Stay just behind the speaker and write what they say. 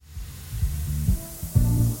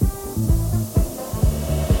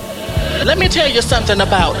Let me tell you something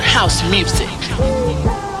about house music.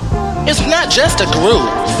 It's not just a groove.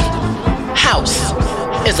 House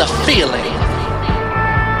is a feeling.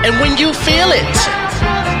 And when you feel it,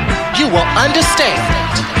 you will understand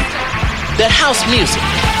that house music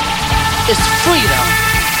is freedom.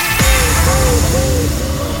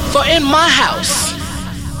 For in my house,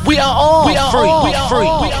 we are all free.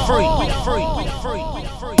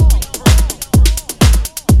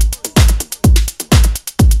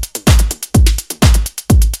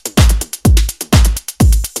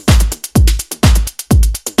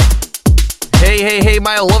 Hey,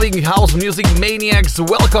 my loving house music maniacs,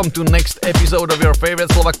 welcome to next episode of your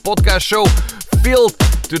favorite Slovak podcast show, filled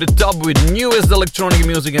to the top with newest electronic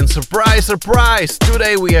music. And surprise,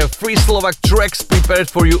 today we have 3 Slovak tracks prepared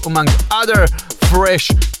for you, among other fresh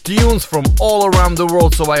tunes from all around the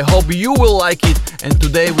world, so I hope you will like it. And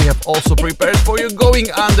today we have also prepared for you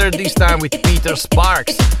Going Under, this time with Peter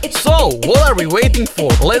Sparks. So, what are we waiting for?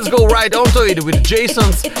 Let's go right onto it with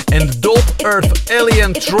Jason's and Dope Earth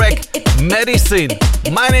Alien track Medicine.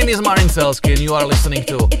 My name is Cehelsky and you are listening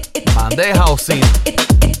to Monday Housin.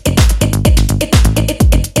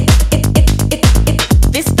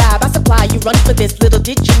 This vibe I supply, you run for this. Little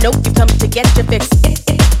did you know you come to get your fix.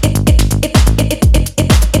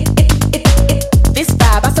 This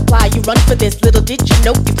vibe I supply, you run for this. Little did you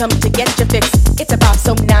know you come to get your fix. It's about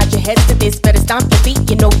so nod your heads to this. Better stomp your feet,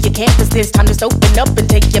 you know you can't resist. Time to just open up and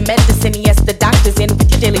take your medicine. Yes, the doctor's in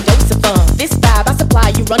with your daily dose of fun. This vibe I supply,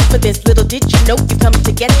 you run for this. Little did you know you come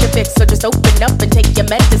to get your fix. So just open up and take your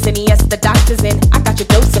medicine. Yes, the doctor's in, I got your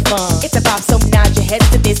dose of fun. It's about so nod your heads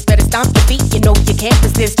to this. Better stomp your feet, you know you can't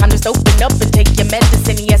resist. Time to just open up and take your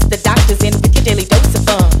medicine. Yes, the doctor's in with your daily dose of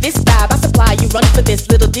fun. This vibe I supply, you run for this.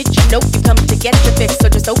 Little did you know you come to get your fix. So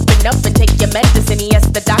just open up and take your medicine. Yes,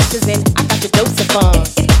 the doctor's in, I got your dose of fun.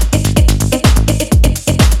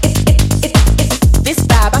 This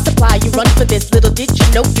vibe I supply, you run for this. Little did you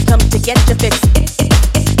know you come to get your fix.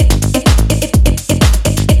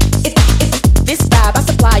 This vibe I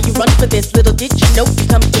supply, you run for this. Little did you know you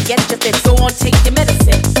come to get your fix. Go on, take your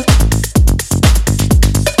medicine.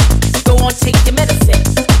 Go on, take your medicine.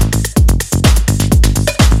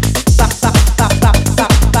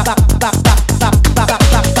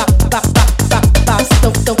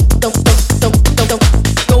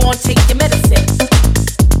 Go on, take your medicine.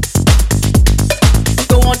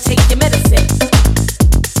 Go on, take your medicine.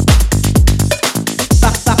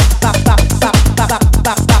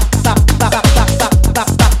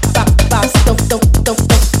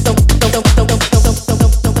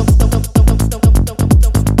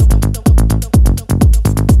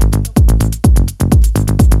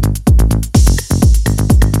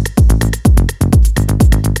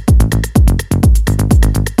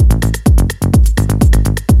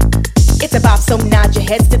 So nod your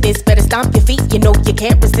heads to this, better stomp your feet, you know you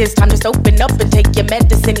can't resist. Time to just open up and take your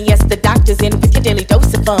medicine. Yes, the doctor's in with your daily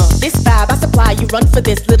dose of fun. This vibe I supply, you run for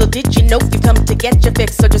this. Little did you know you come to get your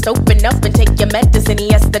fix. So just open up and take your medicine.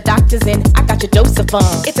 Yes, the doctor's in, I got your dose of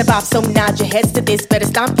fun. It's about so nod your heads to this, better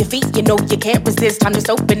stomp your feet, you know you can't resist. Time to just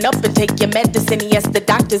open up and take your medicine. Yes, the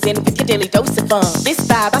doctor's in with your daily dose of fun. This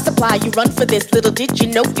vibe I supply, you run for this. Little did you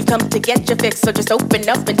know you come to get your fix. So just open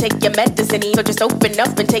up and take your medicine. So just open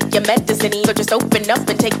up and take your medicine. So just open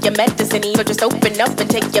up and take your medicine. So just open up and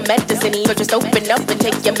take your medicine. So just open up and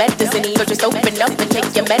take your medicine. So just open up and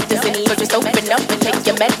take your medicine. So just open up and take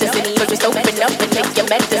your medicine. So just open up and take your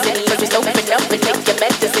medicine. So just open up and take your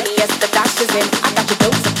medicine. Yes, the doctor's in, I got your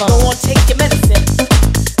dose of fun. Go on, take your medicine.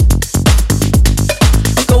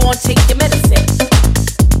 Go on, take your medicine.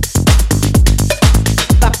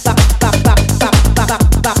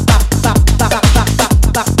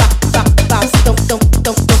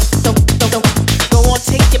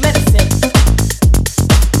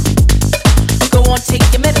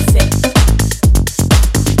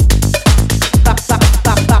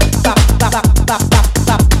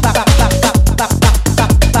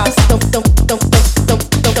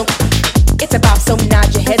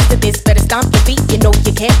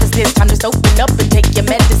 Can't resist, time to just open up and take your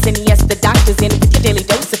medicine. Yes, the doctor's in with your daily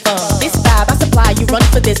dose of fun. This vibe I supply, you run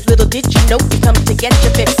for this. Little did you know you come to get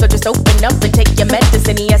your fix. So just open up and take your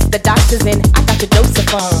medicine. Yes, the doctor's in, I got your dose of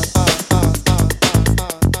fun.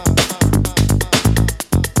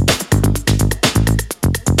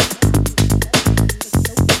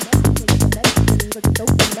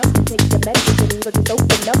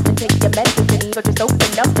 Just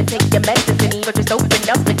open up and take your medicine. Just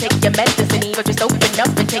open up and take your medicine. Just open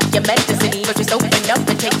up and take your medicine. Just open up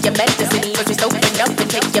and take your medicine. Just open up and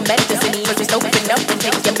take your medicine. Just open up and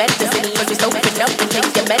take your medicine. Just open up and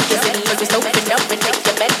take your medicine. Just open up and take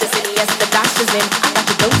your medicine. Yes, the doctor's in, I got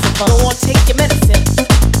the dose of fun. Go on,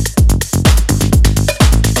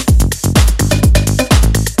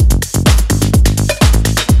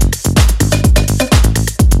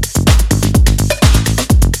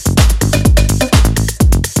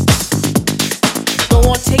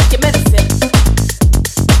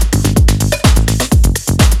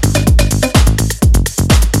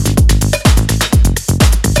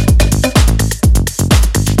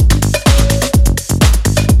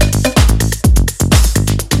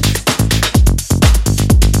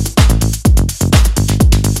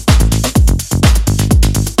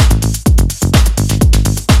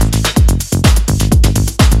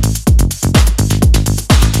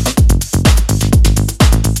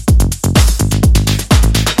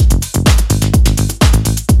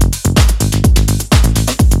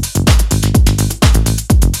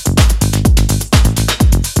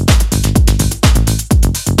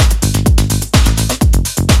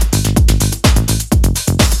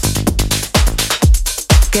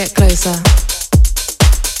 closer.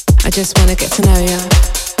 I just wanna get to know ya.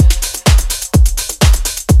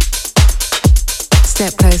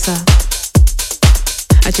 Step closer.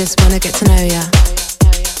 I just wanna get to know ya.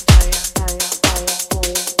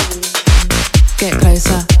 Get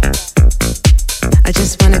closer. I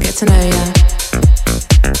just wanna get to know ya.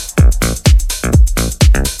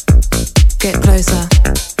 Get closer.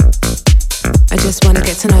 I just wanna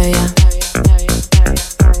get to know ya.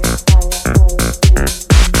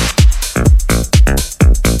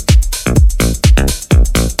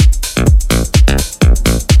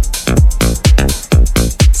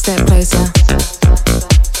 Step closer.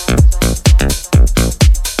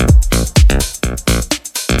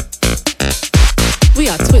 We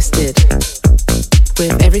are twisted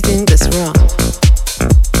with everything that's wrong,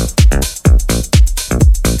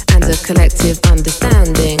 and a collective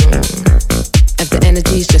understanding of the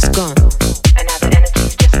energy's just gone. And now the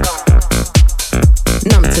energy's just gone.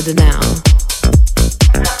 Numb to the now.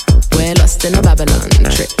 We're lost in a Babylon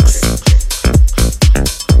tricks.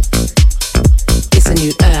 It's a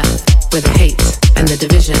new earth where the hate and the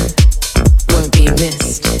division won't be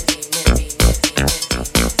missed.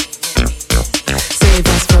 Save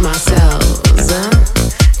us from ourselves,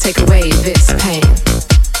 take away this pain.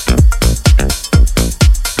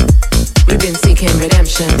 We've been seeking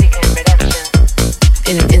redemption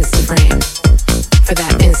in an Insta frame for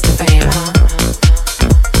that Insta fame, huh?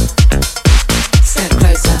 Step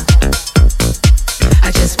closer.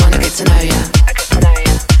 I just wanna get to know ya.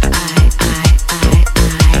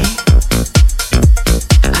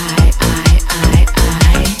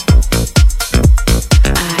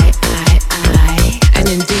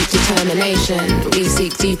 We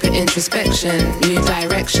seek deeper introspection, new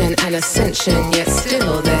direction and ascension. Yet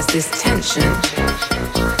still there's this tension.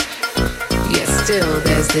 Yet still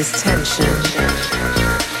there's this tension.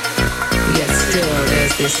 Yet still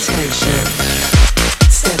there's this tension.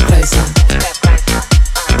 Step closer.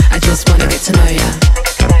 I just wanna get to know ya.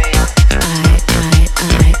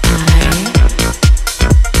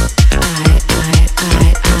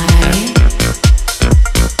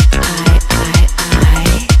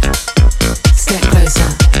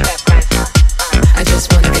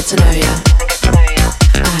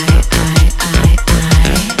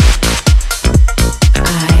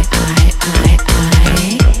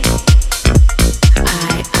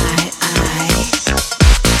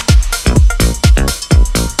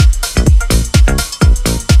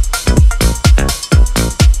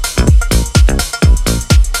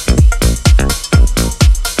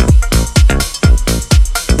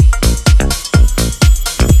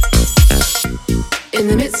 In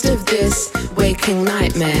the midst of this waking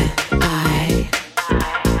nightmare, I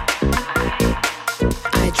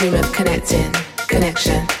dream of connecting,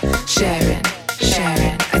 connection, sharing,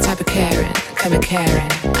 a type of caring, come and caring.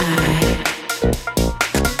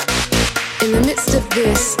 In the midst of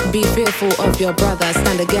this, be fearful of your brother,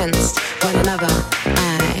 stand against one another.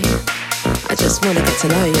 I just wanna get to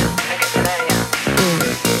know ya.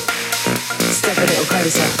 Step a little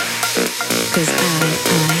closer, 'cause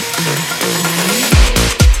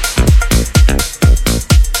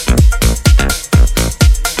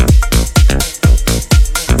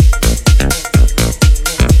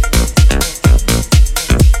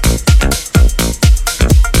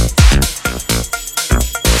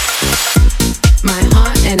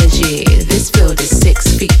this field is 6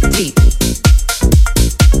 feet deep.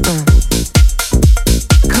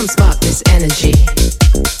 Come spark this energy,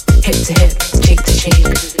 hip to hip, cheek to cheek.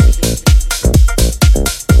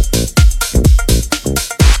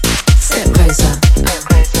 Step closer.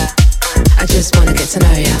 I just wanna get to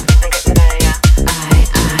know ya.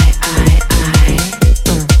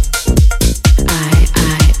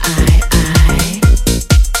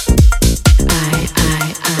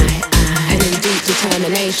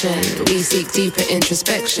 We seek deeper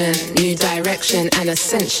introspection, new direction and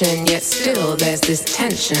ascension. Yet still there's this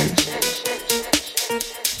tension.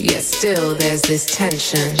 Yet still there's this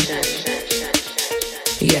tension.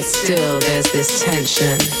 Yet still there's this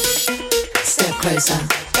tension. Step closer.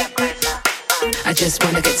 I just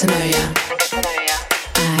wanna get to know ya.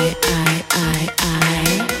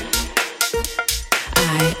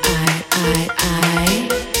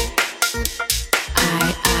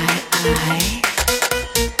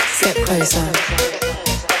 Step closer.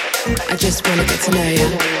 I just wanna get to know ya.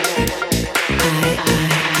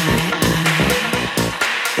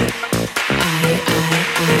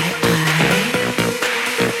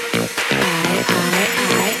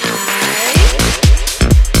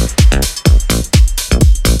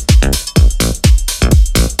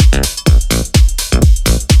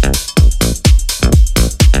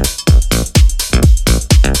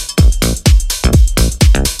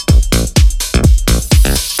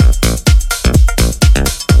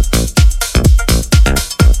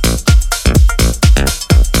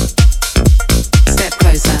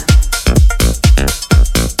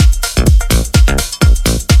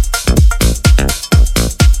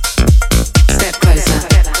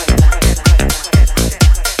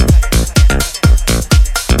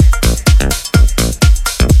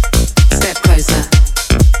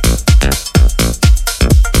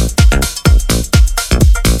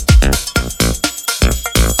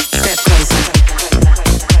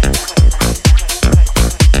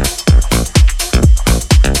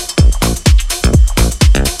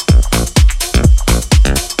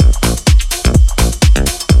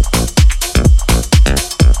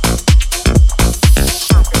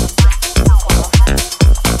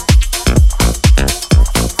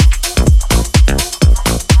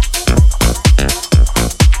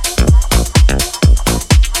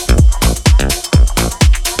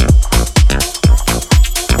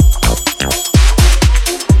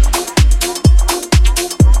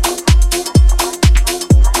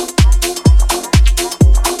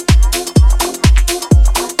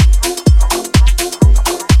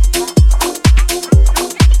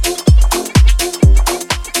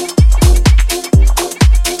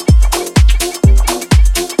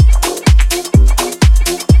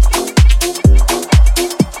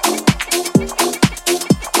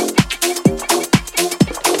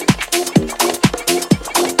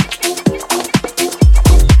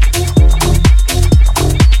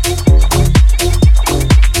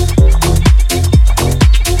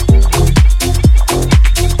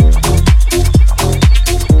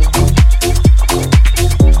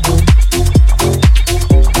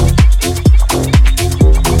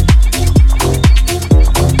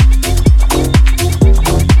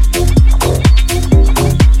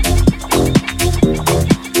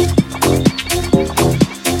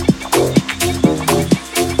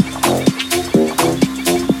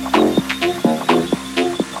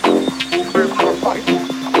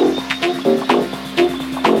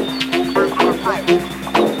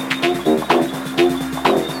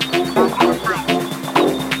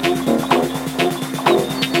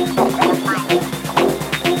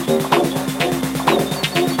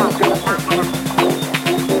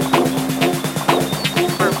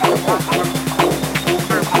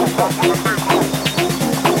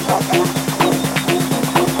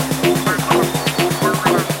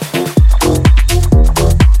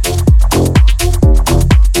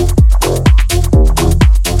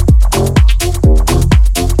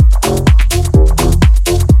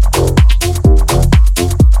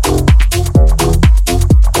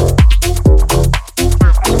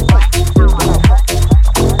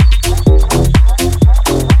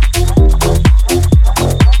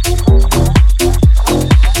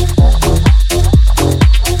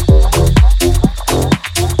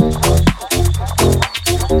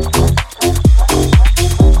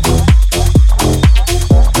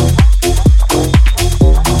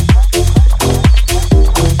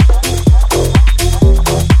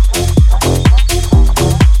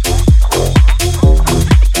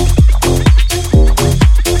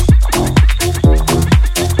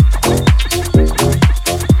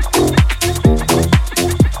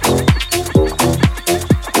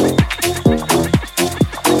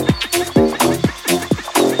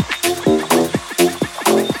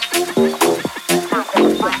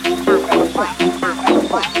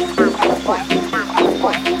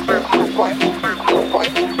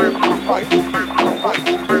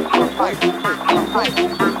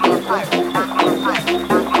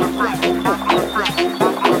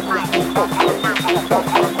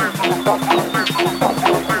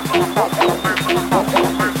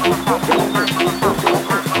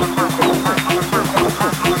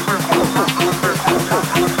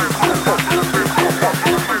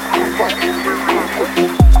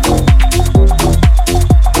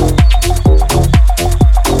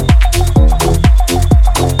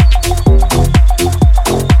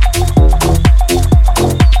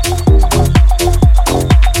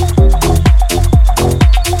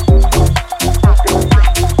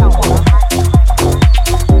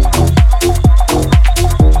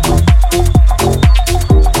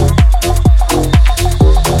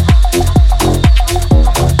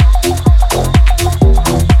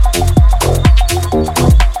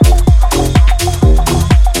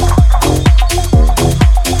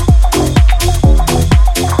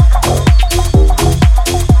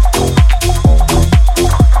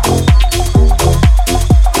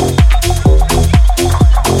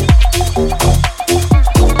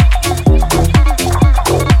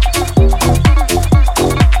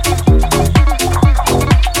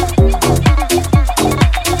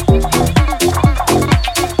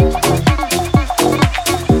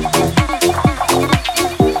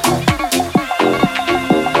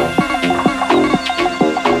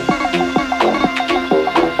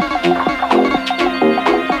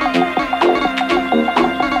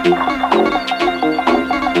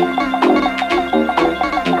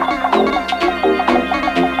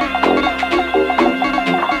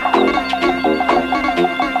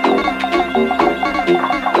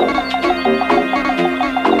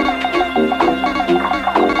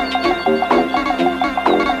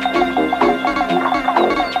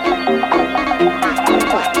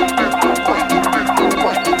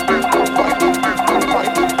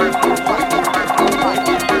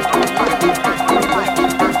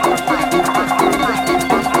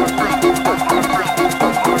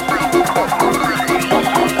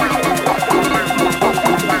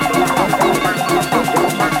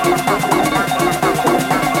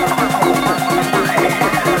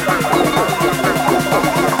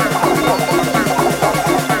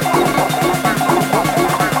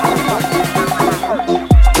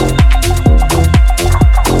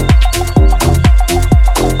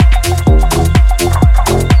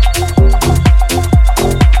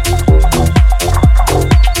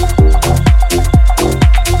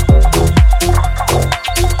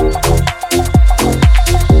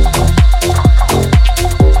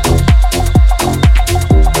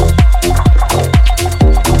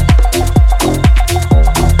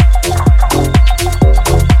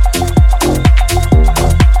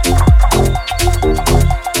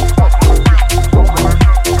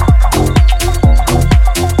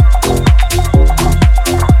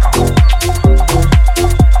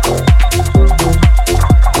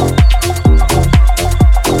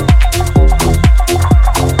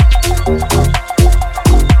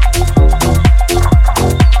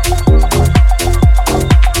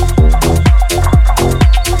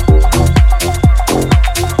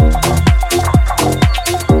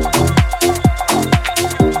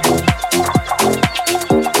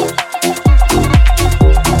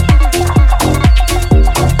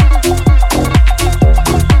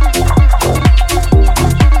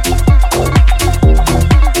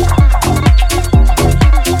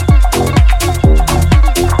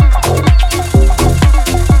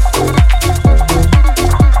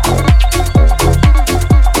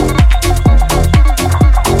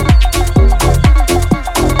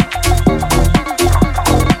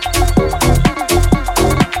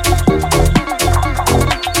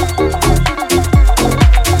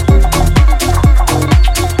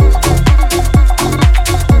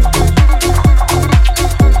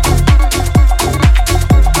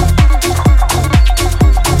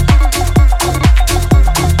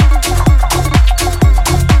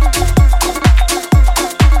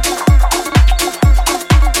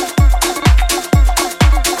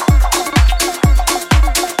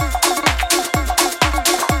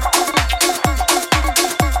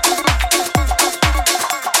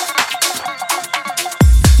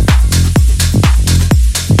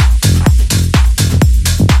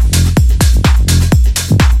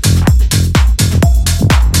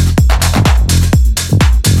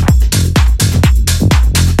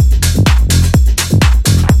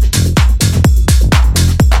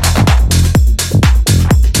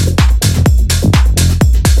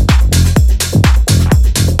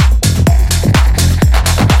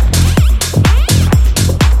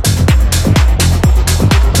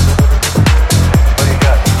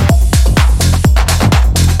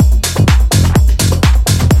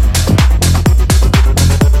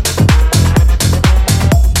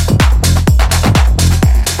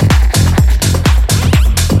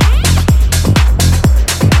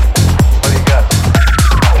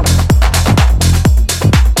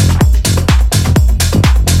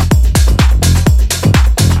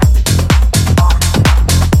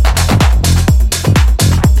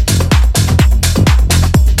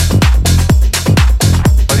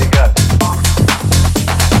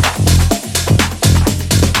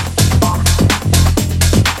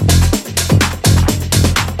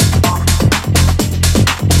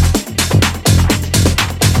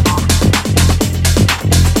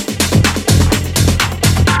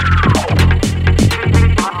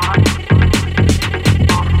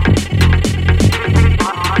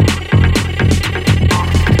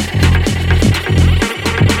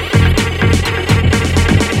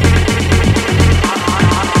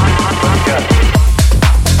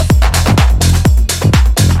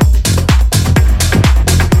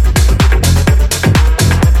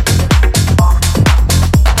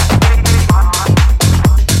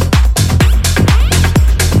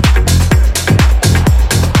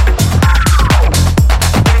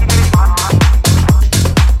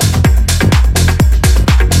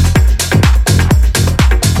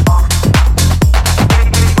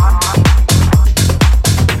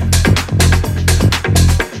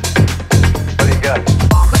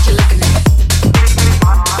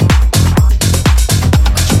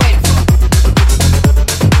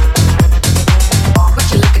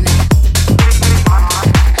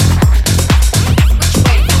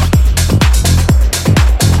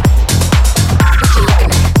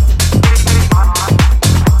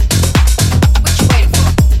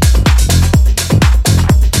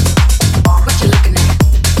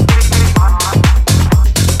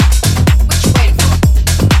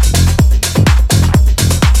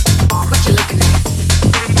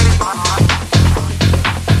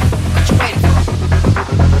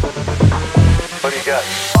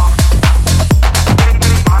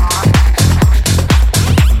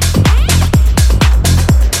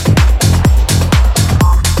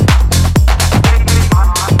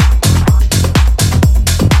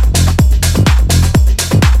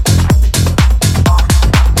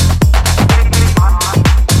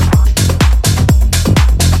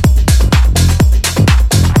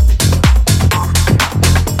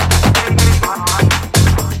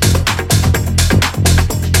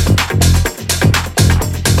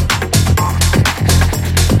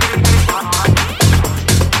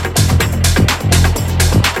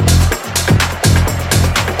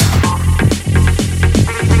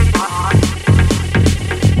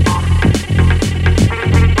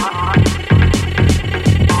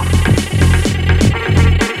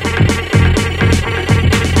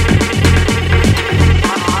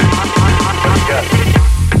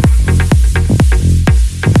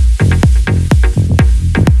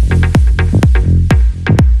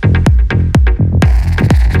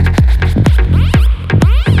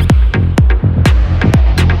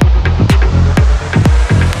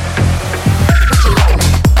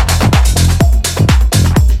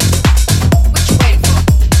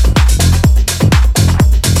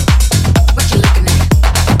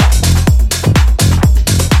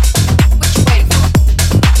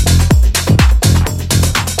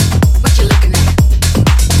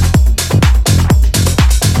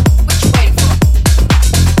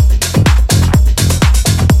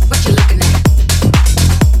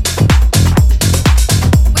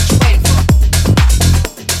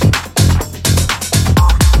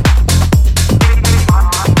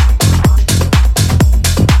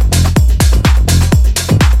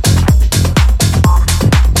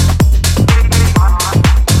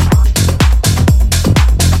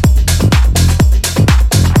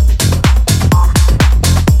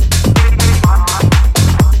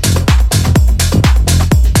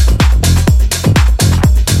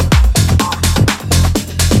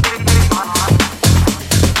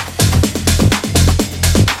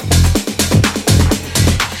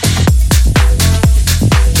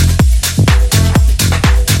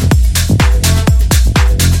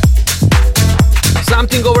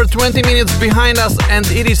 Something over 20 minutes behind us, and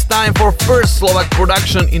it is time for first Slovak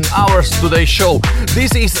production in our today's show.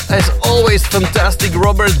 This is, as always, fantastic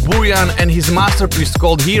Robert Burian and his masterpiece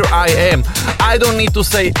called Here I Am. I don't need to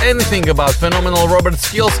say anything about phenomenal Robert's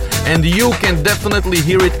skills, and you can definitely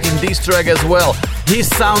hear it in this track as well. His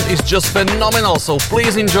sound is just phenomenal, so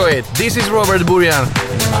please enjoy it. This is Robert Burian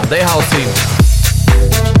on the housin.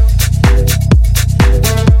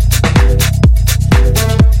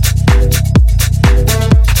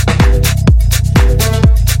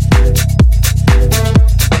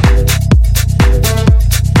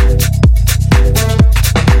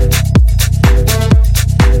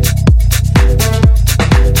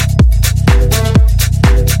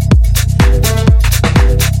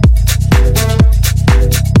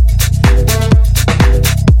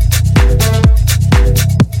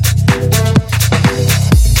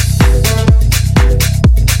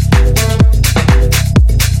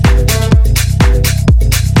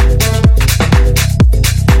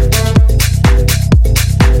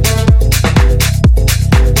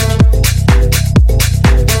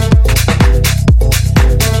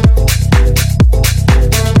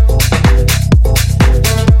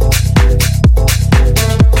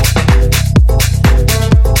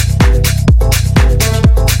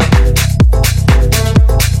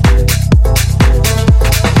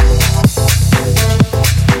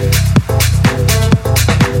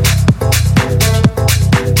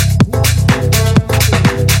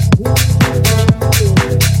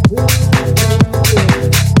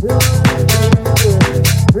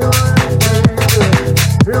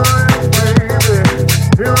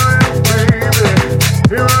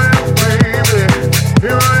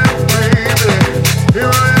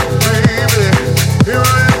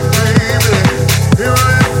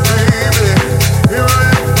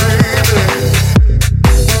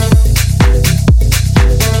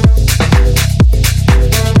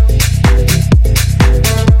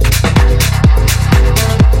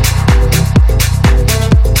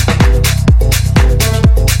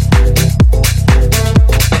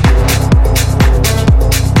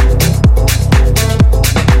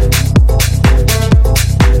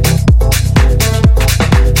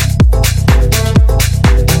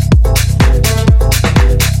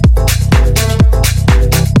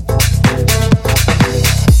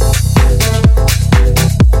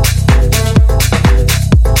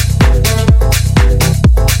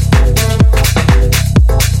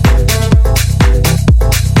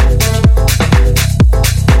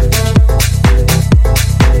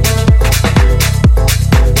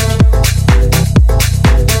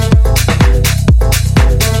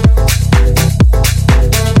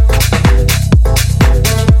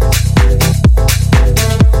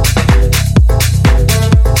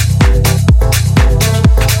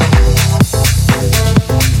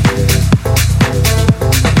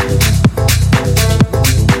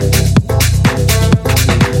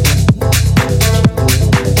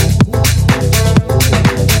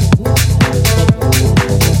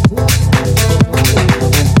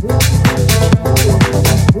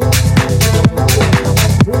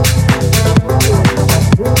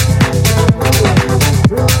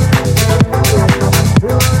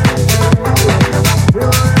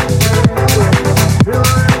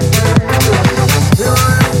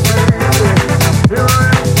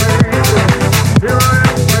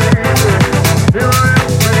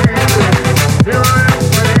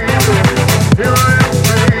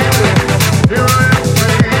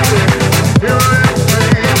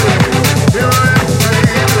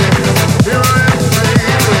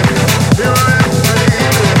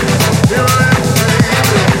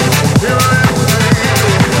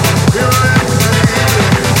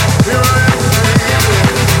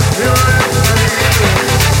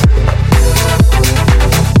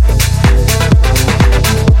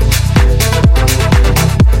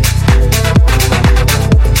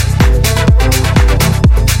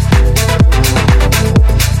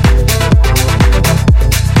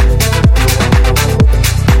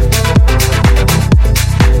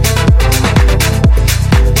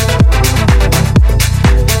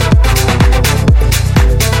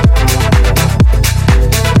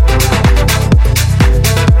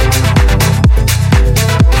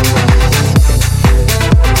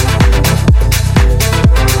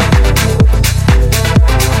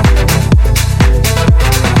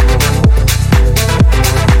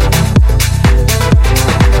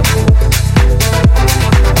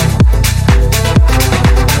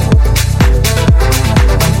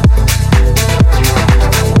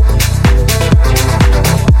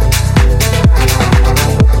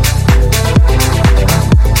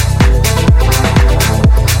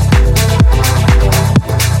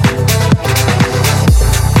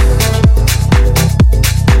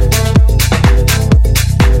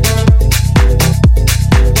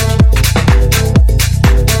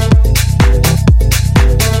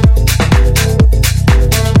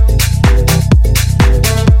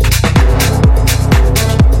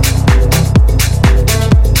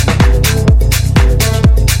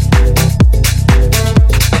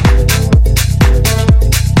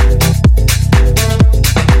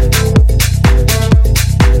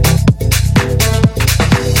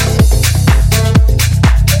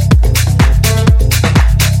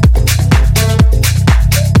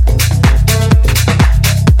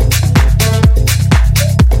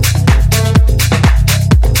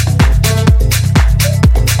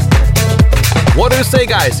 What do you say,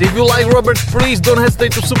 guys? If you like Robert, please don't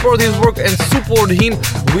hesitate to support his work and support him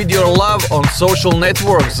with your love on social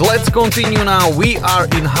networks. Let's continue now. We are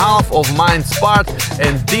in half of Mind's part,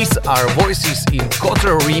 and these are voices in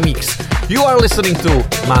Kotter remix. You are listening to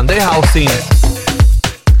Monday Housin.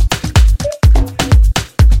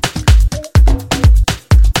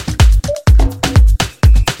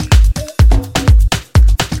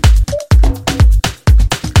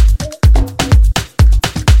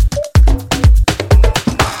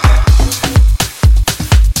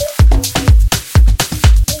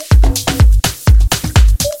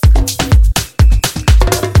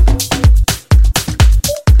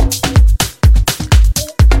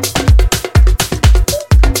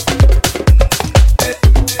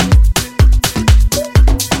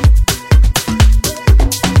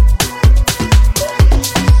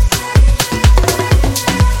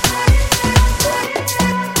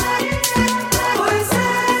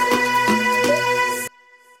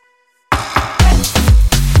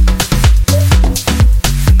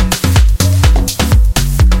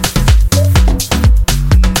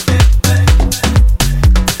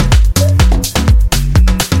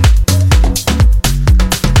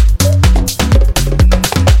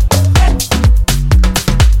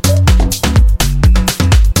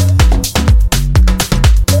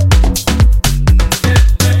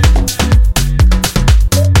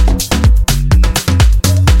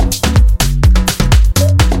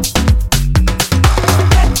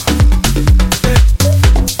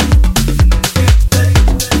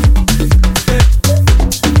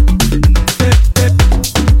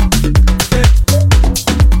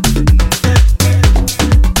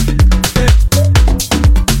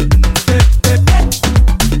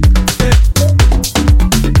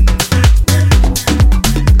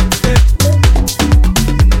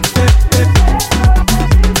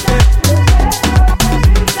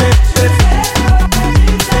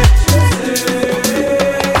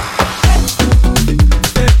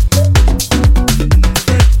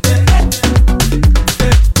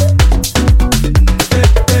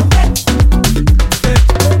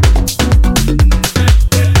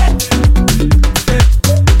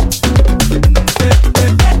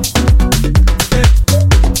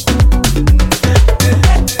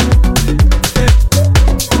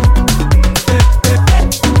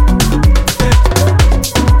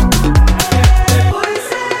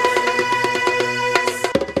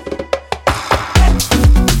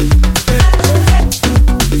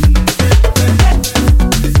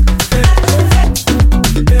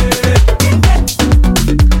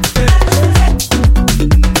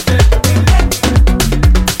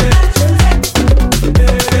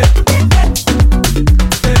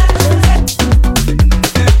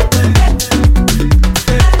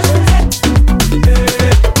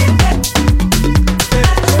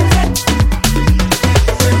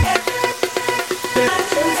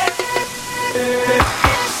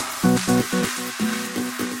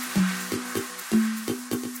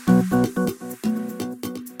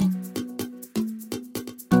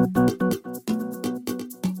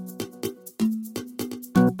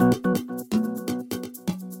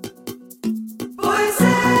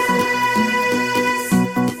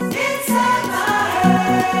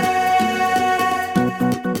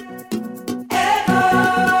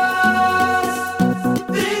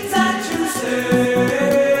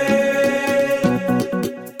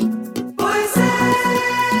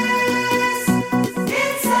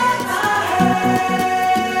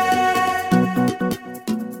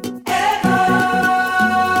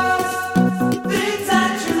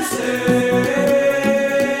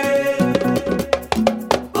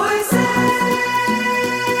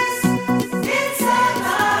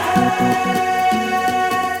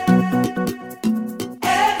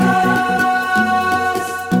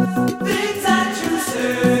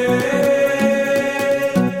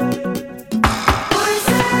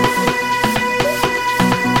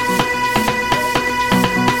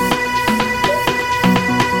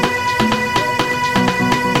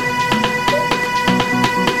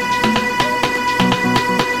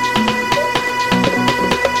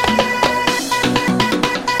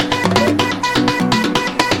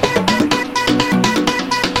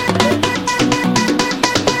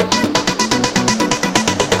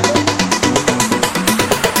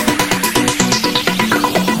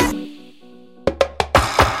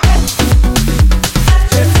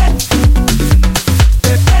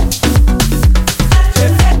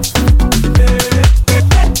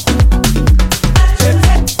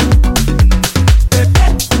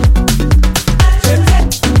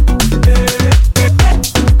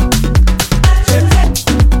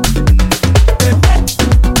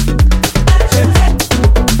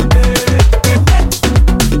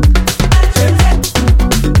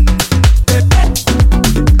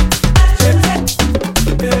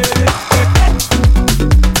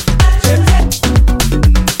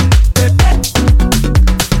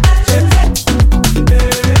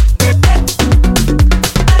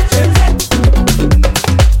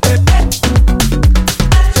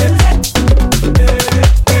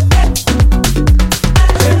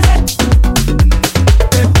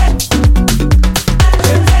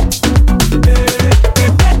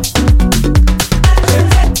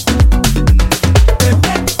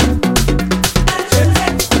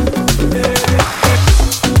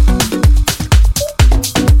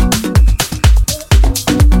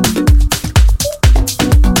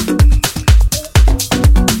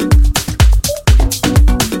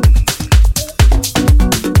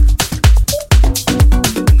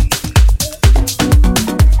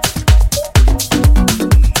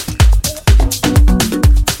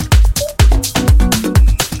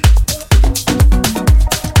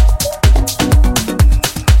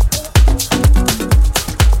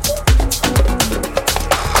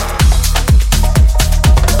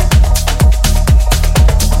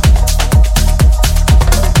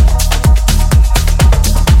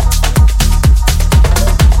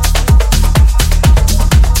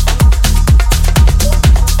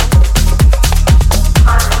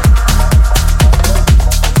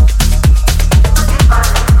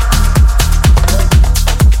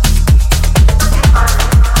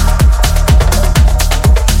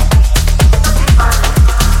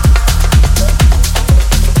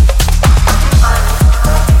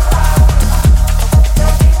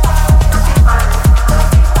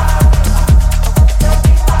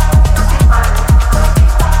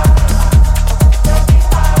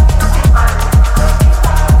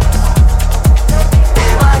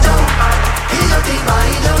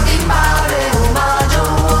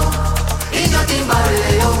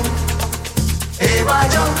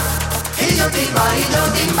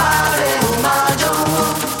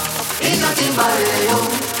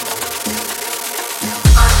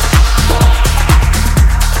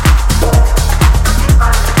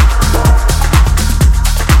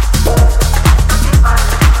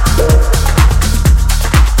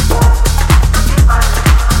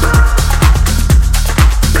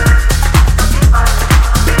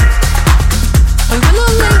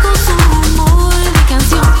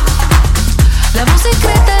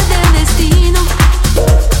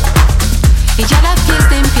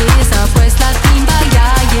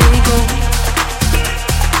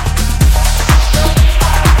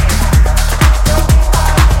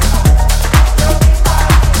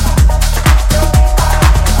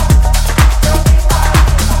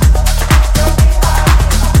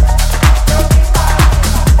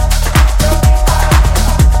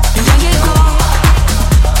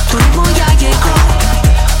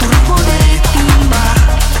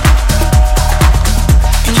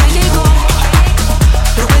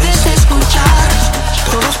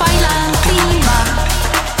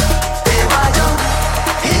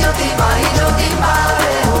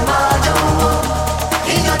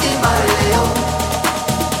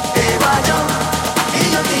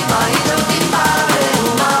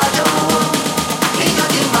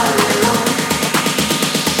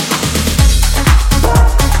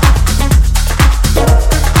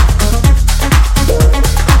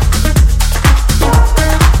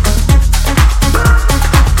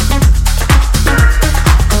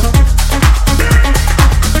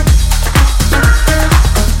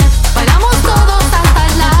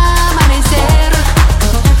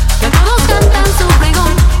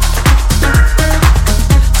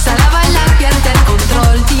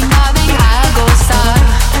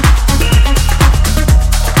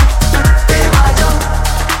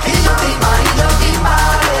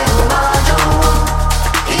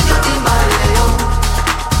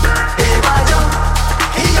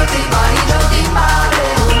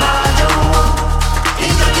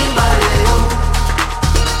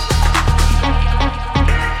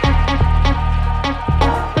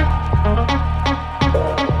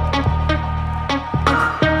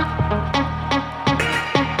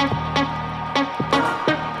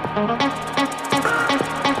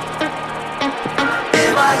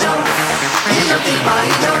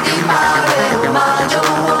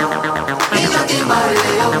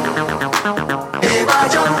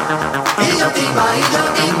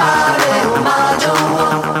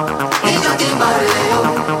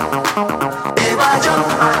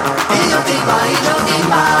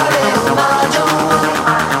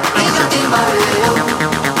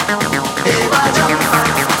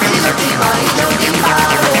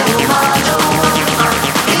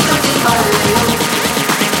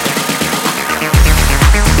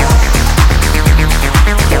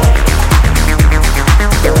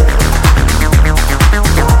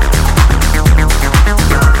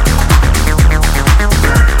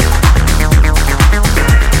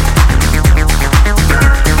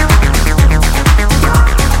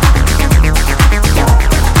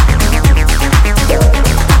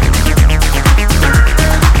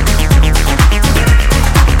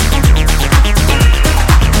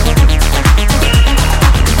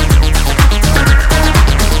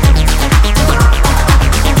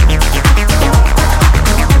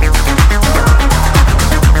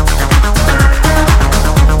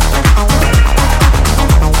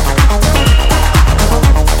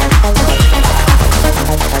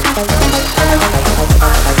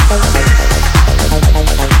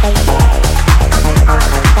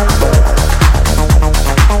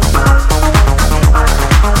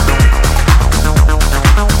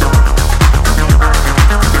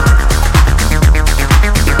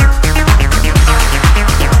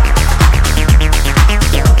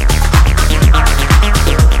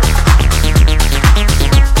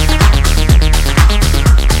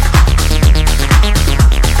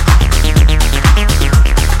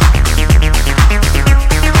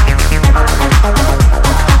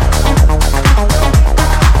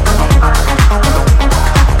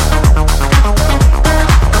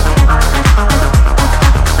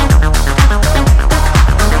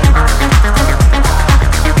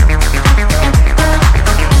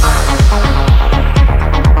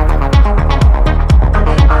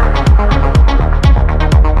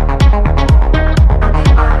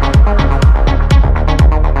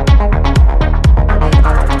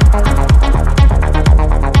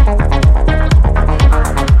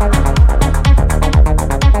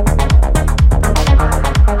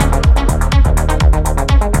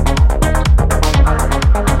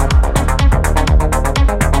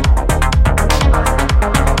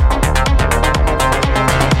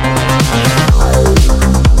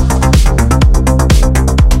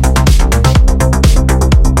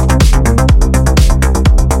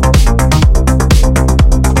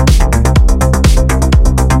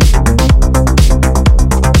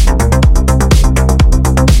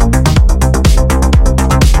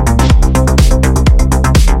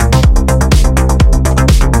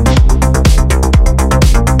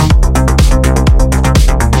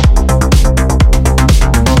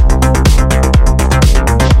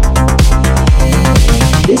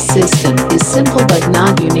 system is simple but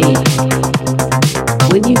not unique.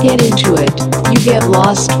 When you get into it, you get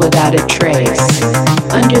lost without a trace.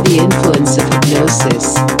 Under the influence of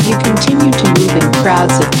hypnosis, you continue to move in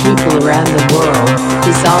crowds of people around the world,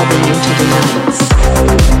 dissolving into the nights.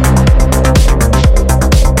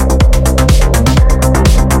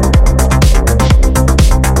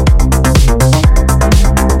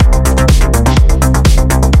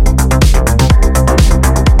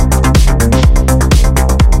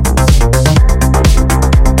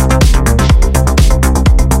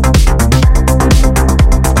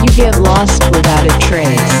 Get lost without a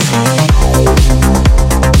trace.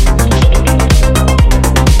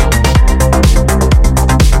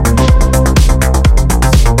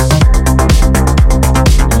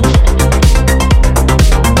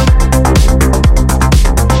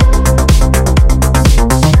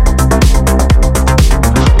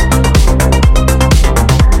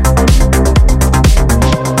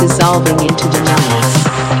 Dissolving into the nights.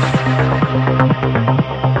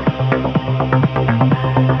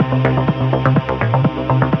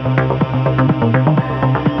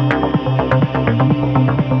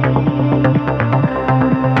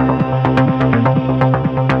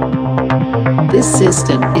 This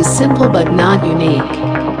system is simple but not unique.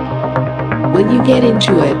 When you get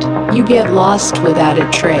into it, you get lost without a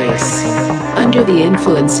trace. Under the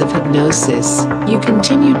influence of hypnosis, you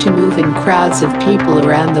continue to move in crowds of people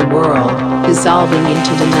around the world, dissolving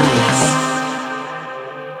into the nights.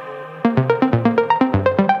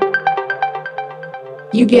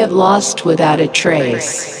 You get lost without a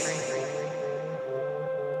trace.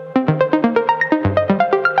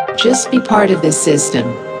 Just be part of this system.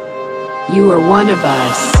 You are one of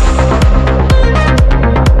us.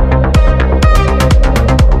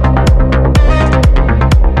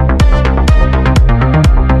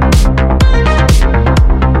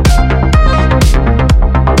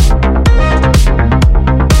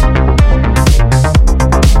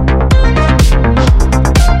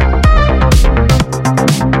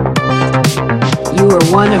 You are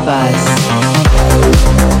one of us.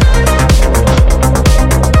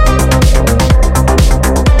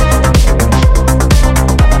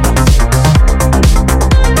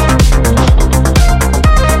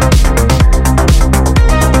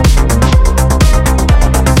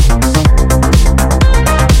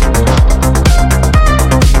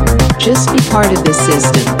 Just be part of this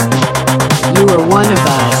system. You are one of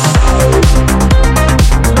us.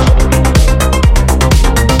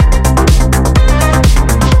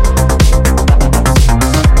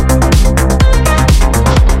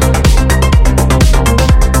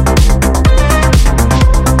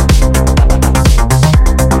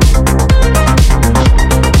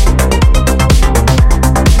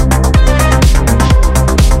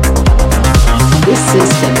 This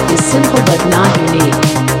system is simple but not unique.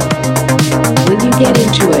 When you get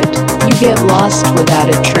into it, you get lost without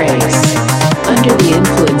a trace. Under the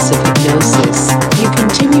influence of hypnosis, you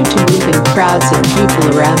continue to move in crowds of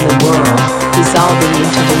people around the world, dissolving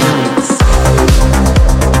into the nights.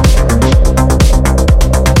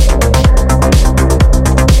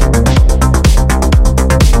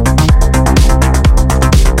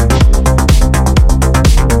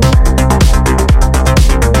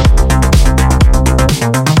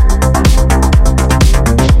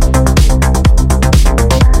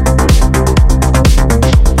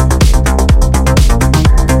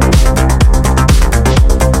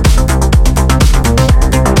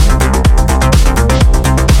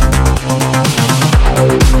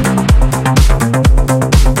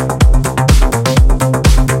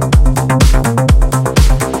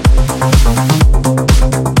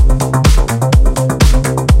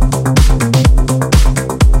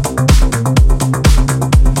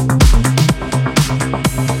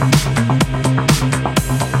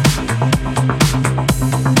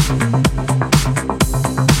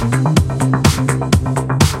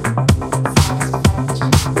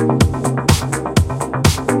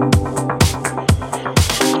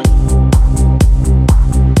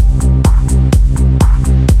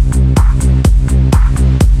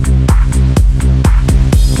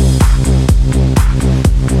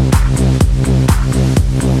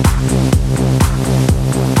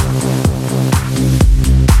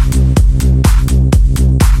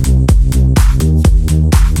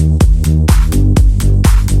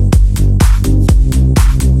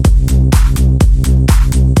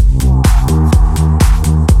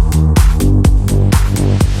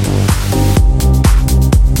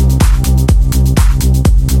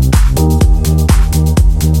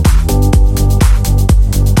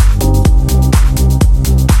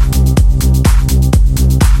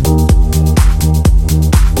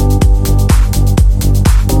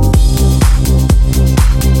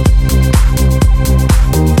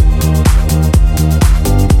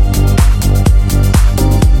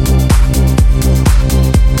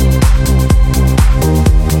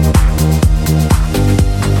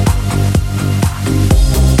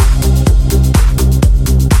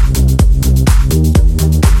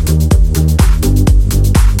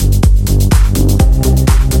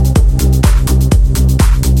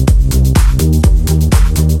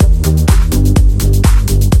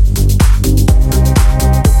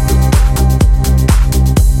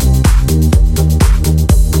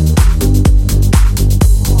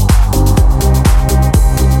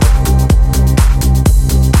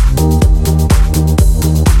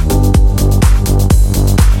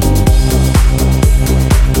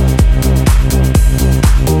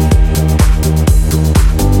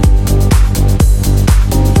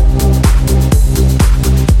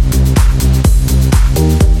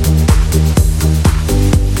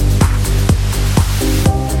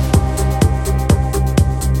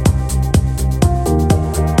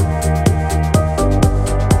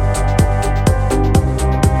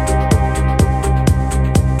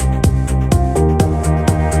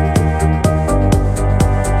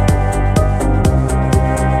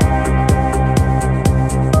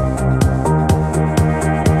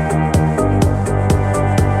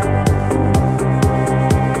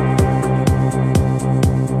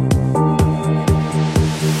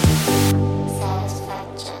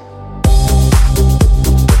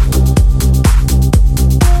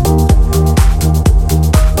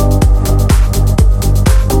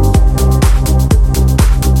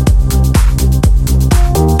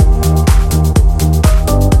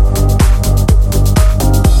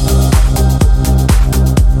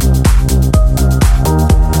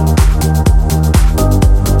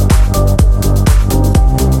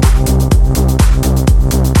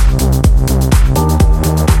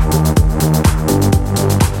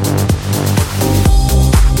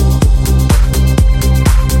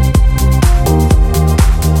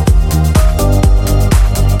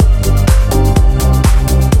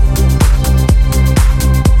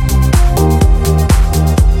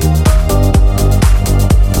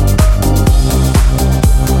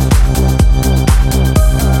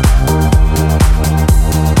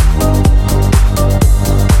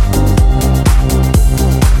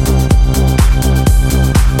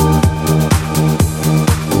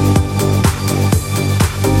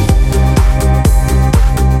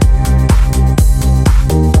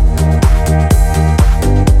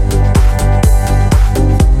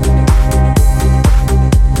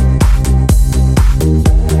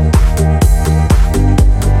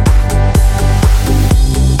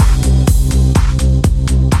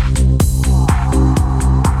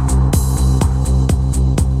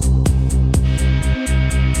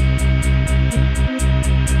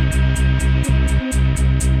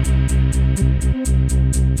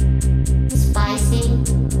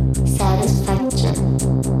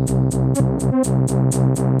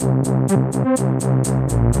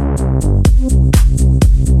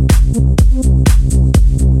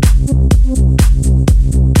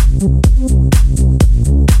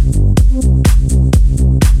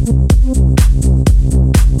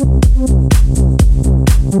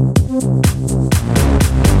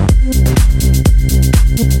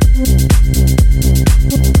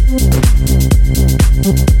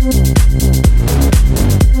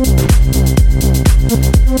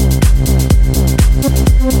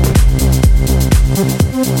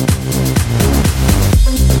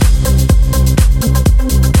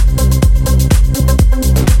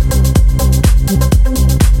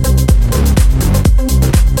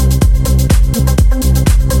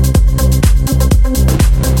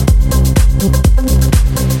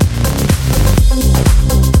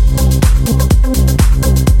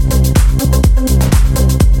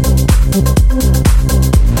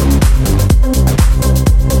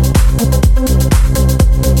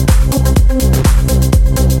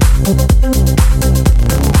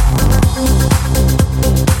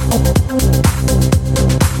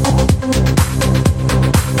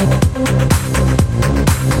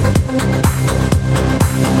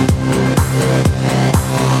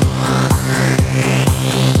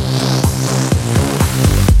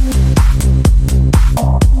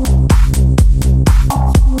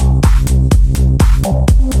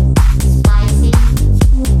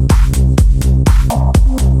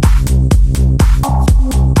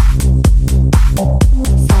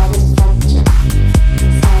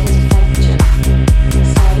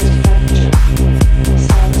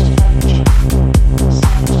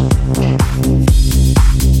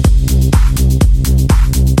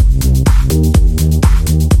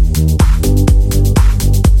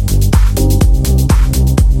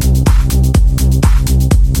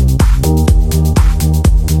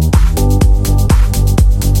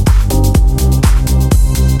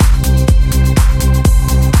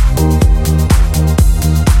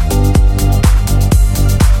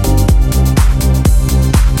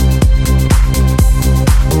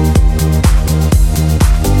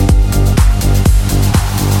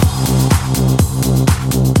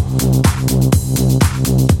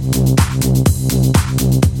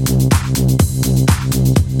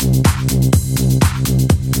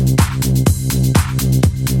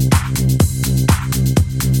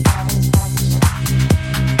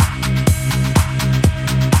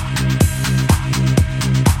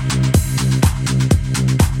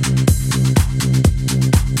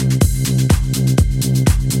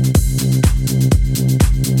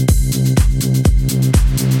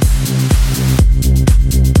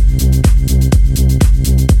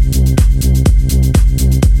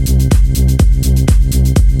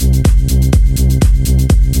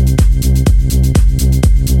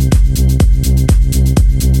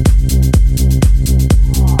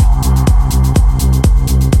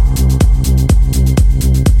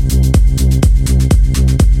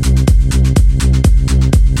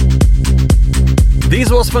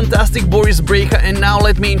 was fantastic Boris Brejcha, and now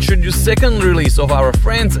let me introduce second release of our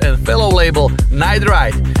friends and fellow label Night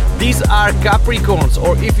Ride. These are Capricorns,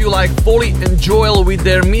 or if you like, Folly and Joel with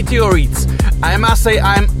their Meteorites. I must say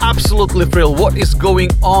I'm absolutely thrilled what is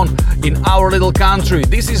going on in our little country.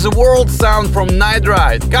 This is a world sound from Night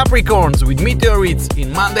Ride. Capricorns with Meteorites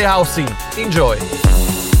in Monday Housin. Enjoy!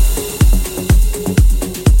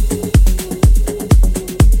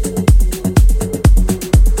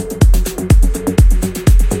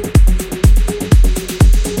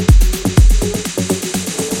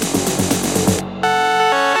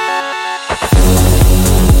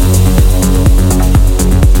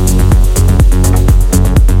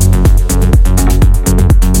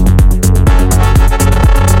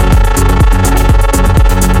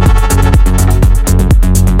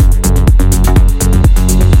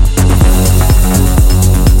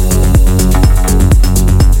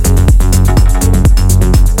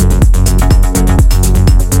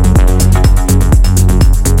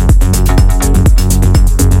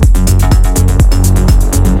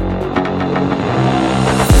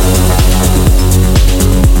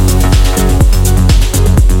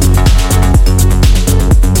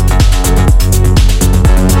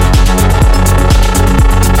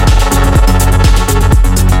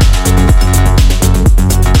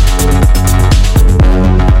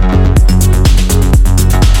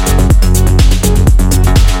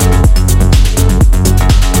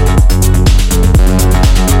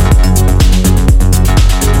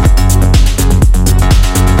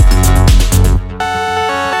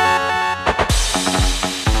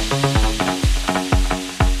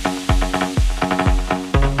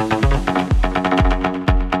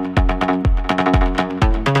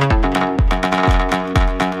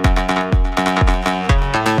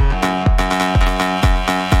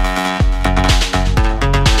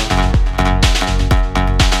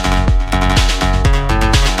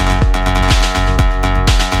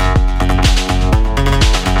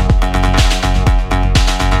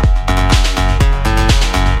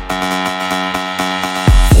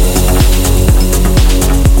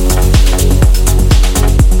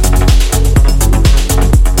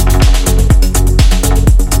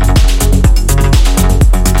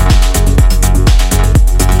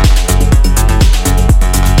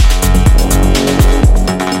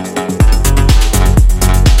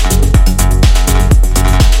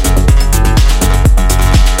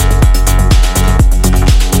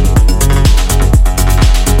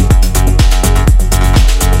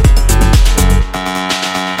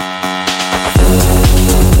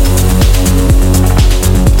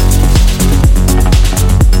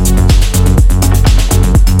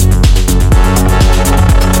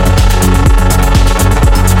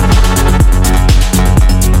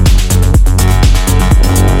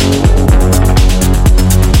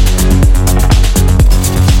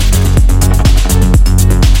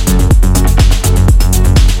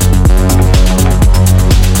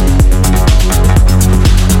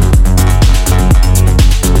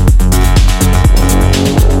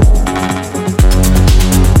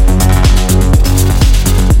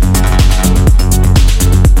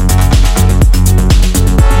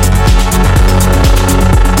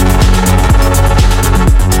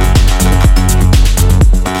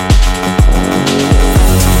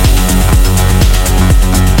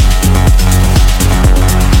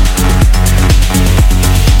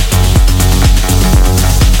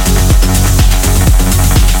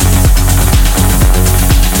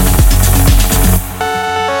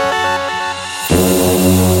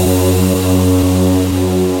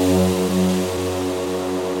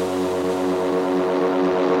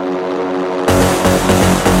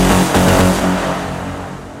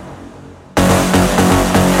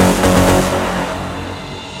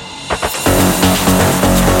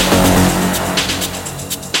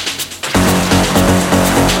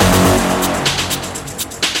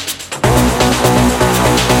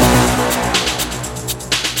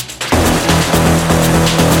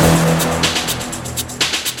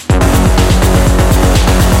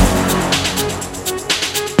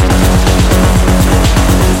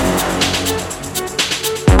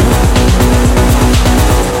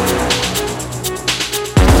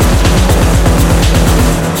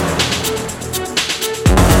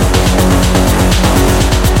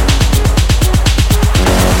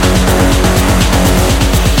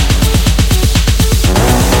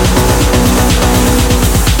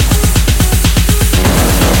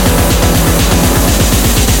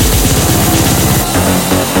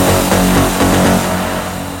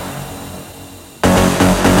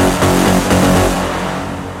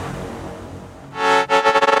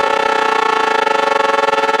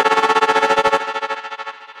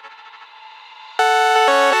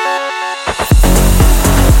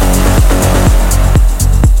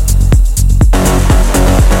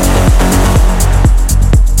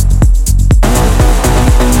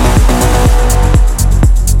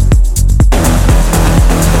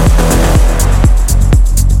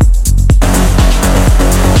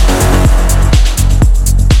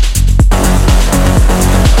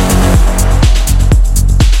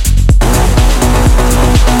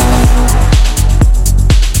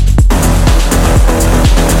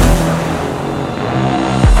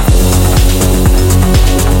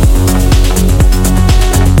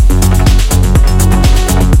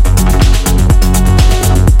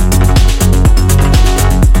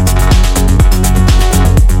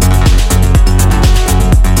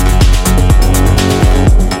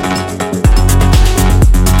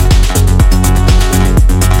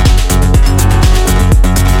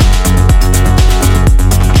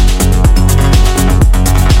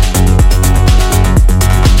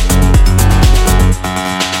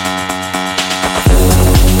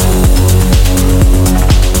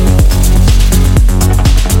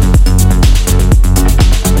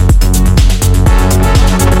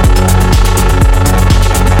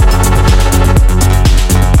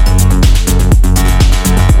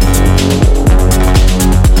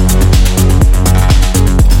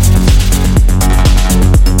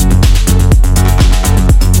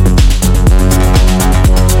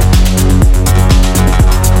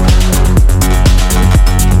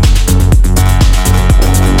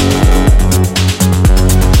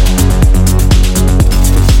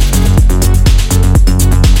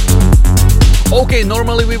 Okay,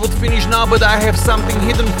 normally we would finish now, but I have something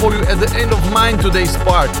hidden for you at the end of mine today's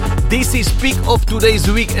part. This is Peak of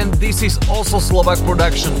Today's Week, and this is also Slovak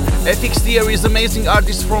production. FXTR is an amazing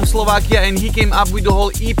artist from Slovakia, and he came up with the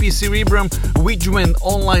whole EP Cerebrum, which went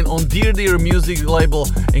online on Dear Dear music label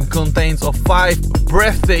and contains of 5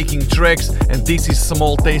 breathtaking tracks, and this is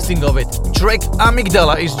small tasting of it. Track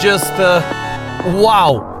Amygdala is just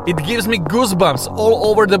wow! It gives me goosebumps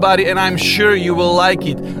all over the body, and I'm sure you will like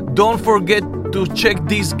it. Don't forget to check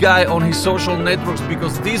this guy on his social networks,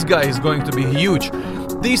 because this guy is going to be huge.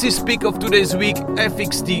 This is Peak of Today's Week,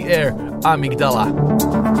 FXTR, Amygdala.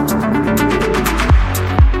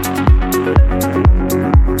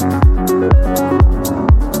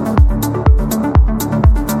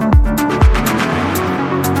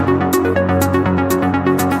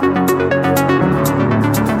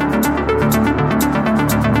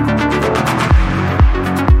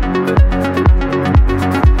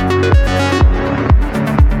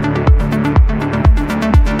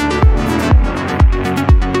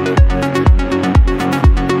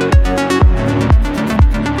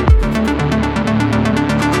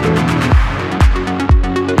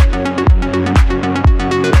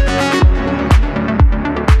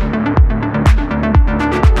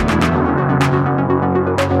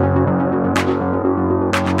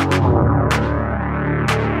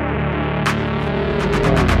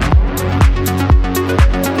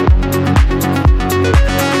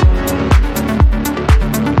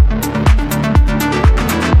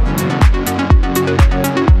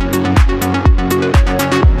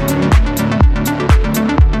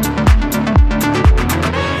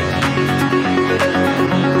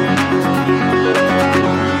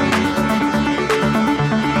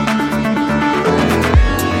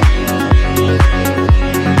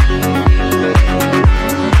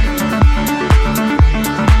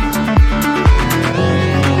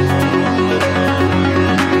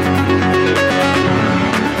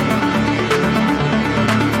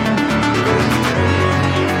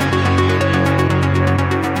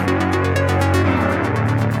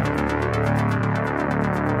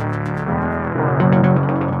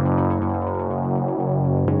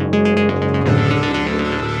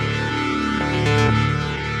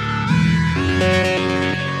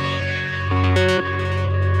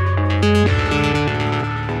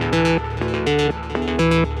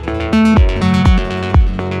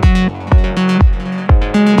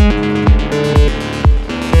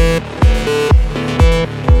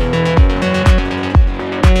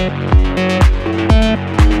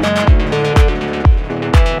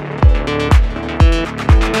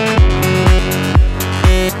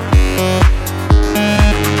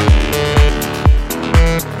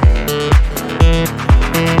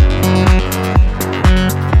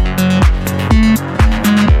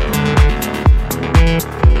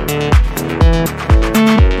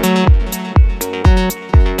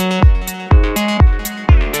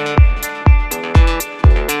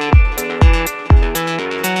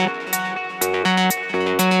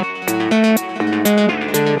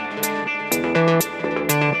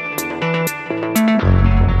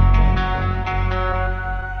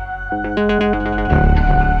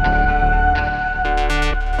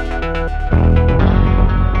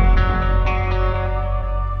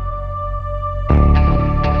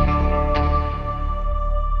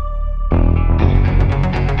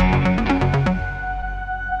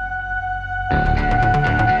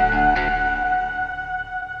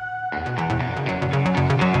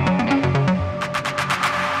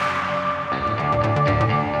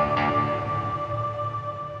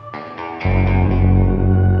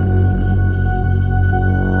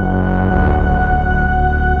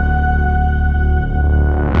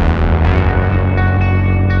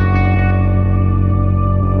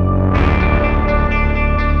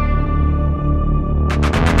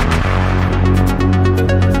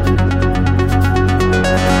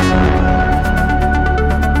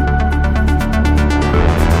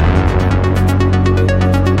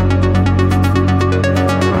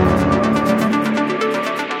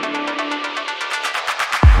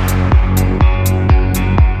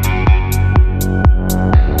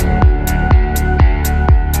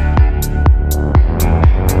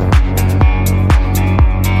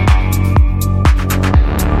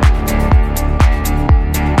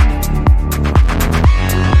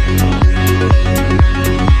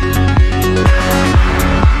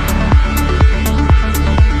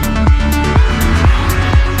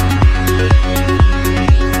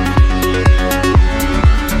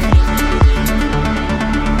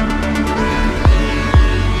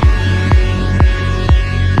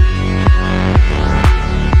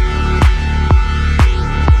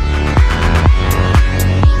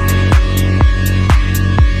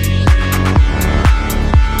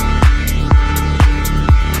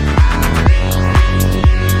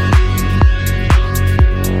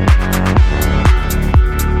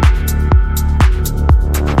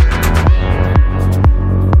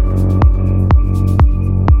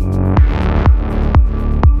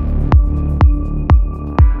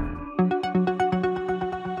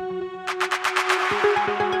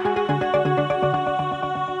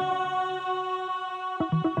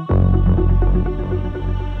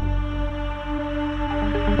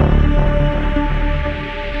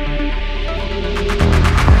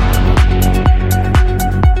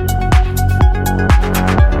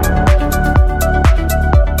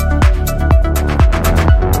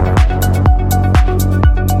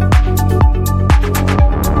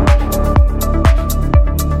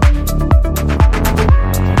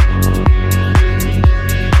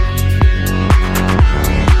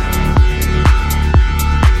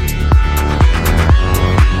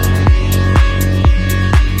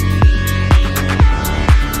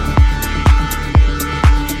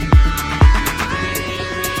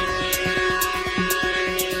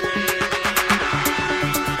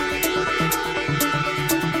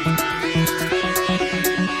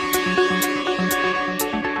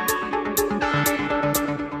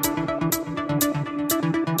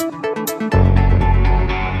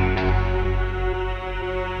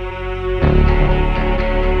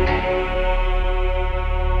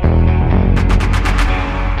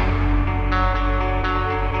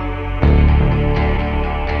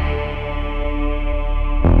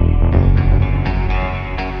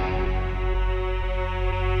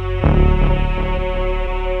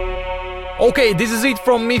 Okay, this is it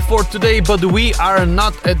from me for today, but we are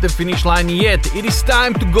not at the finish line yet. It is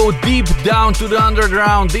time to go deep down to the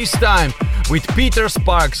underground, this time with Peter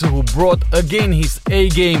Sparks, who brought again his A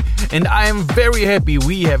game, and I am very happy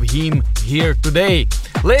we have him here today.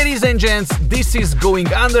 Ladies and gents, this is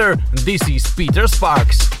Going Under, this is Peter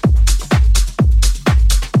Sparks.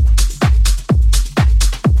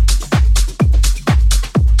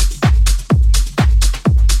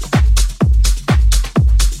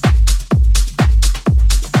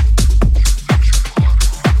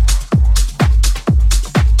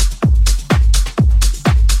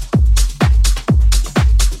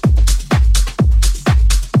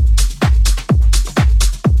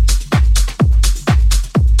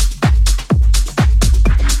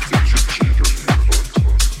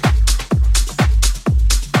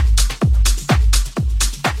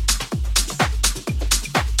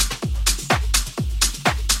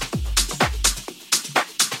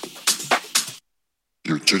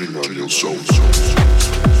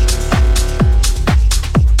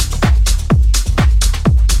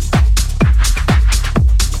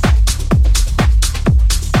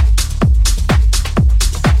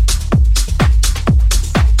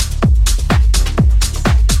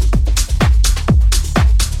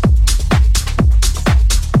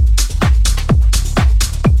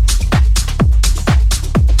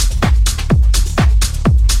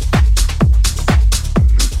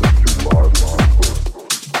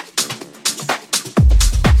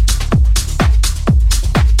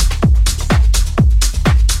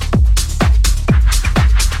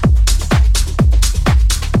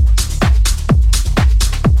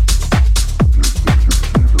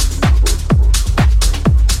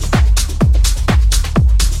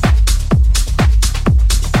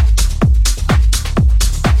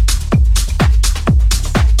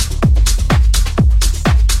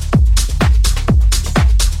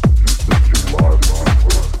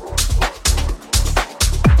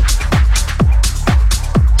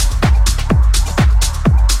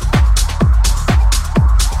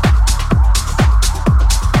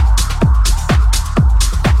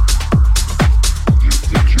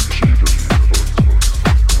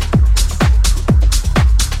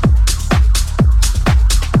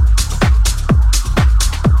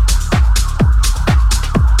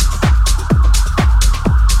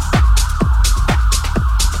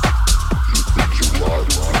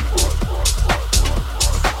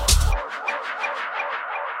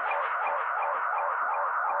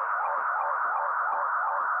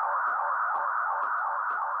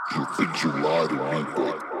 You think you lied to me,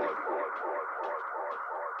 but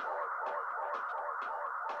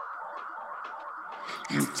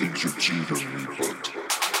you think you cheated me, but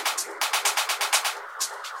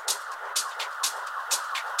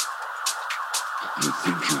you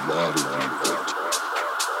think you lied to me, but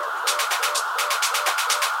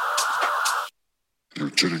you're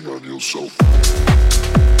cheating on yourself.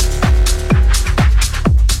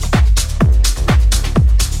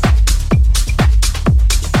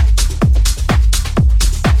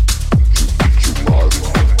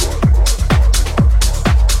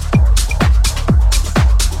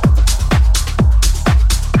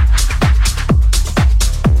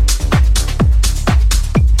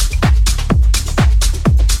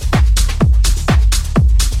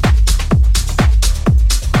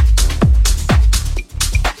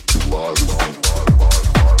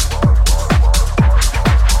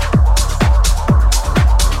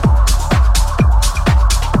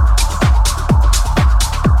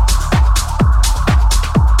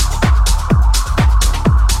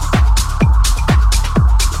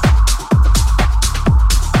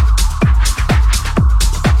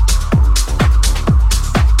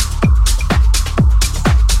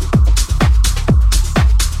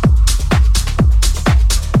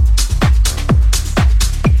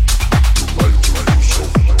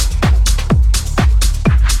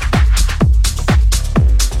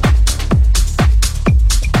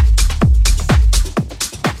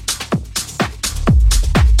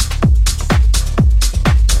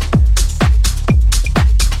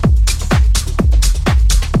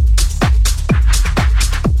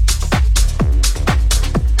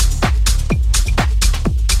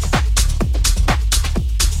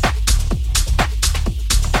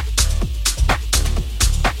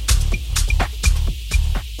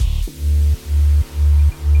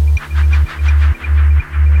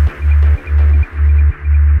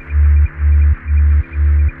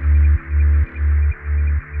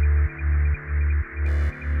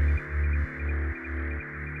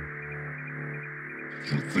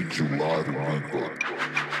 You think you lied to me, but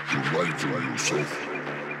you lied to yourself.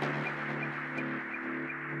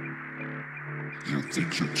 You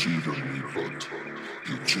think you cheat on me, but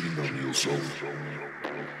you're cheating on yourself.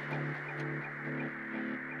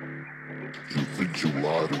 You think you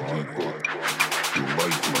lie to me, but you're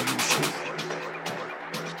lying to yourself.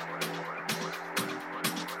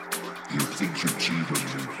 You think you cheat on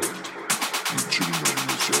me, but you're cheating on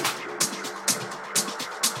yourself.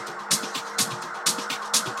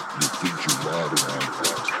 You think you lie to me,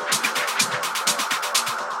 but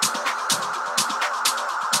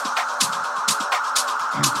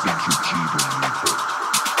you think you cheat on me, but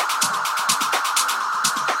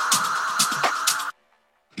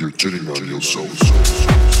you're cheating on yourself.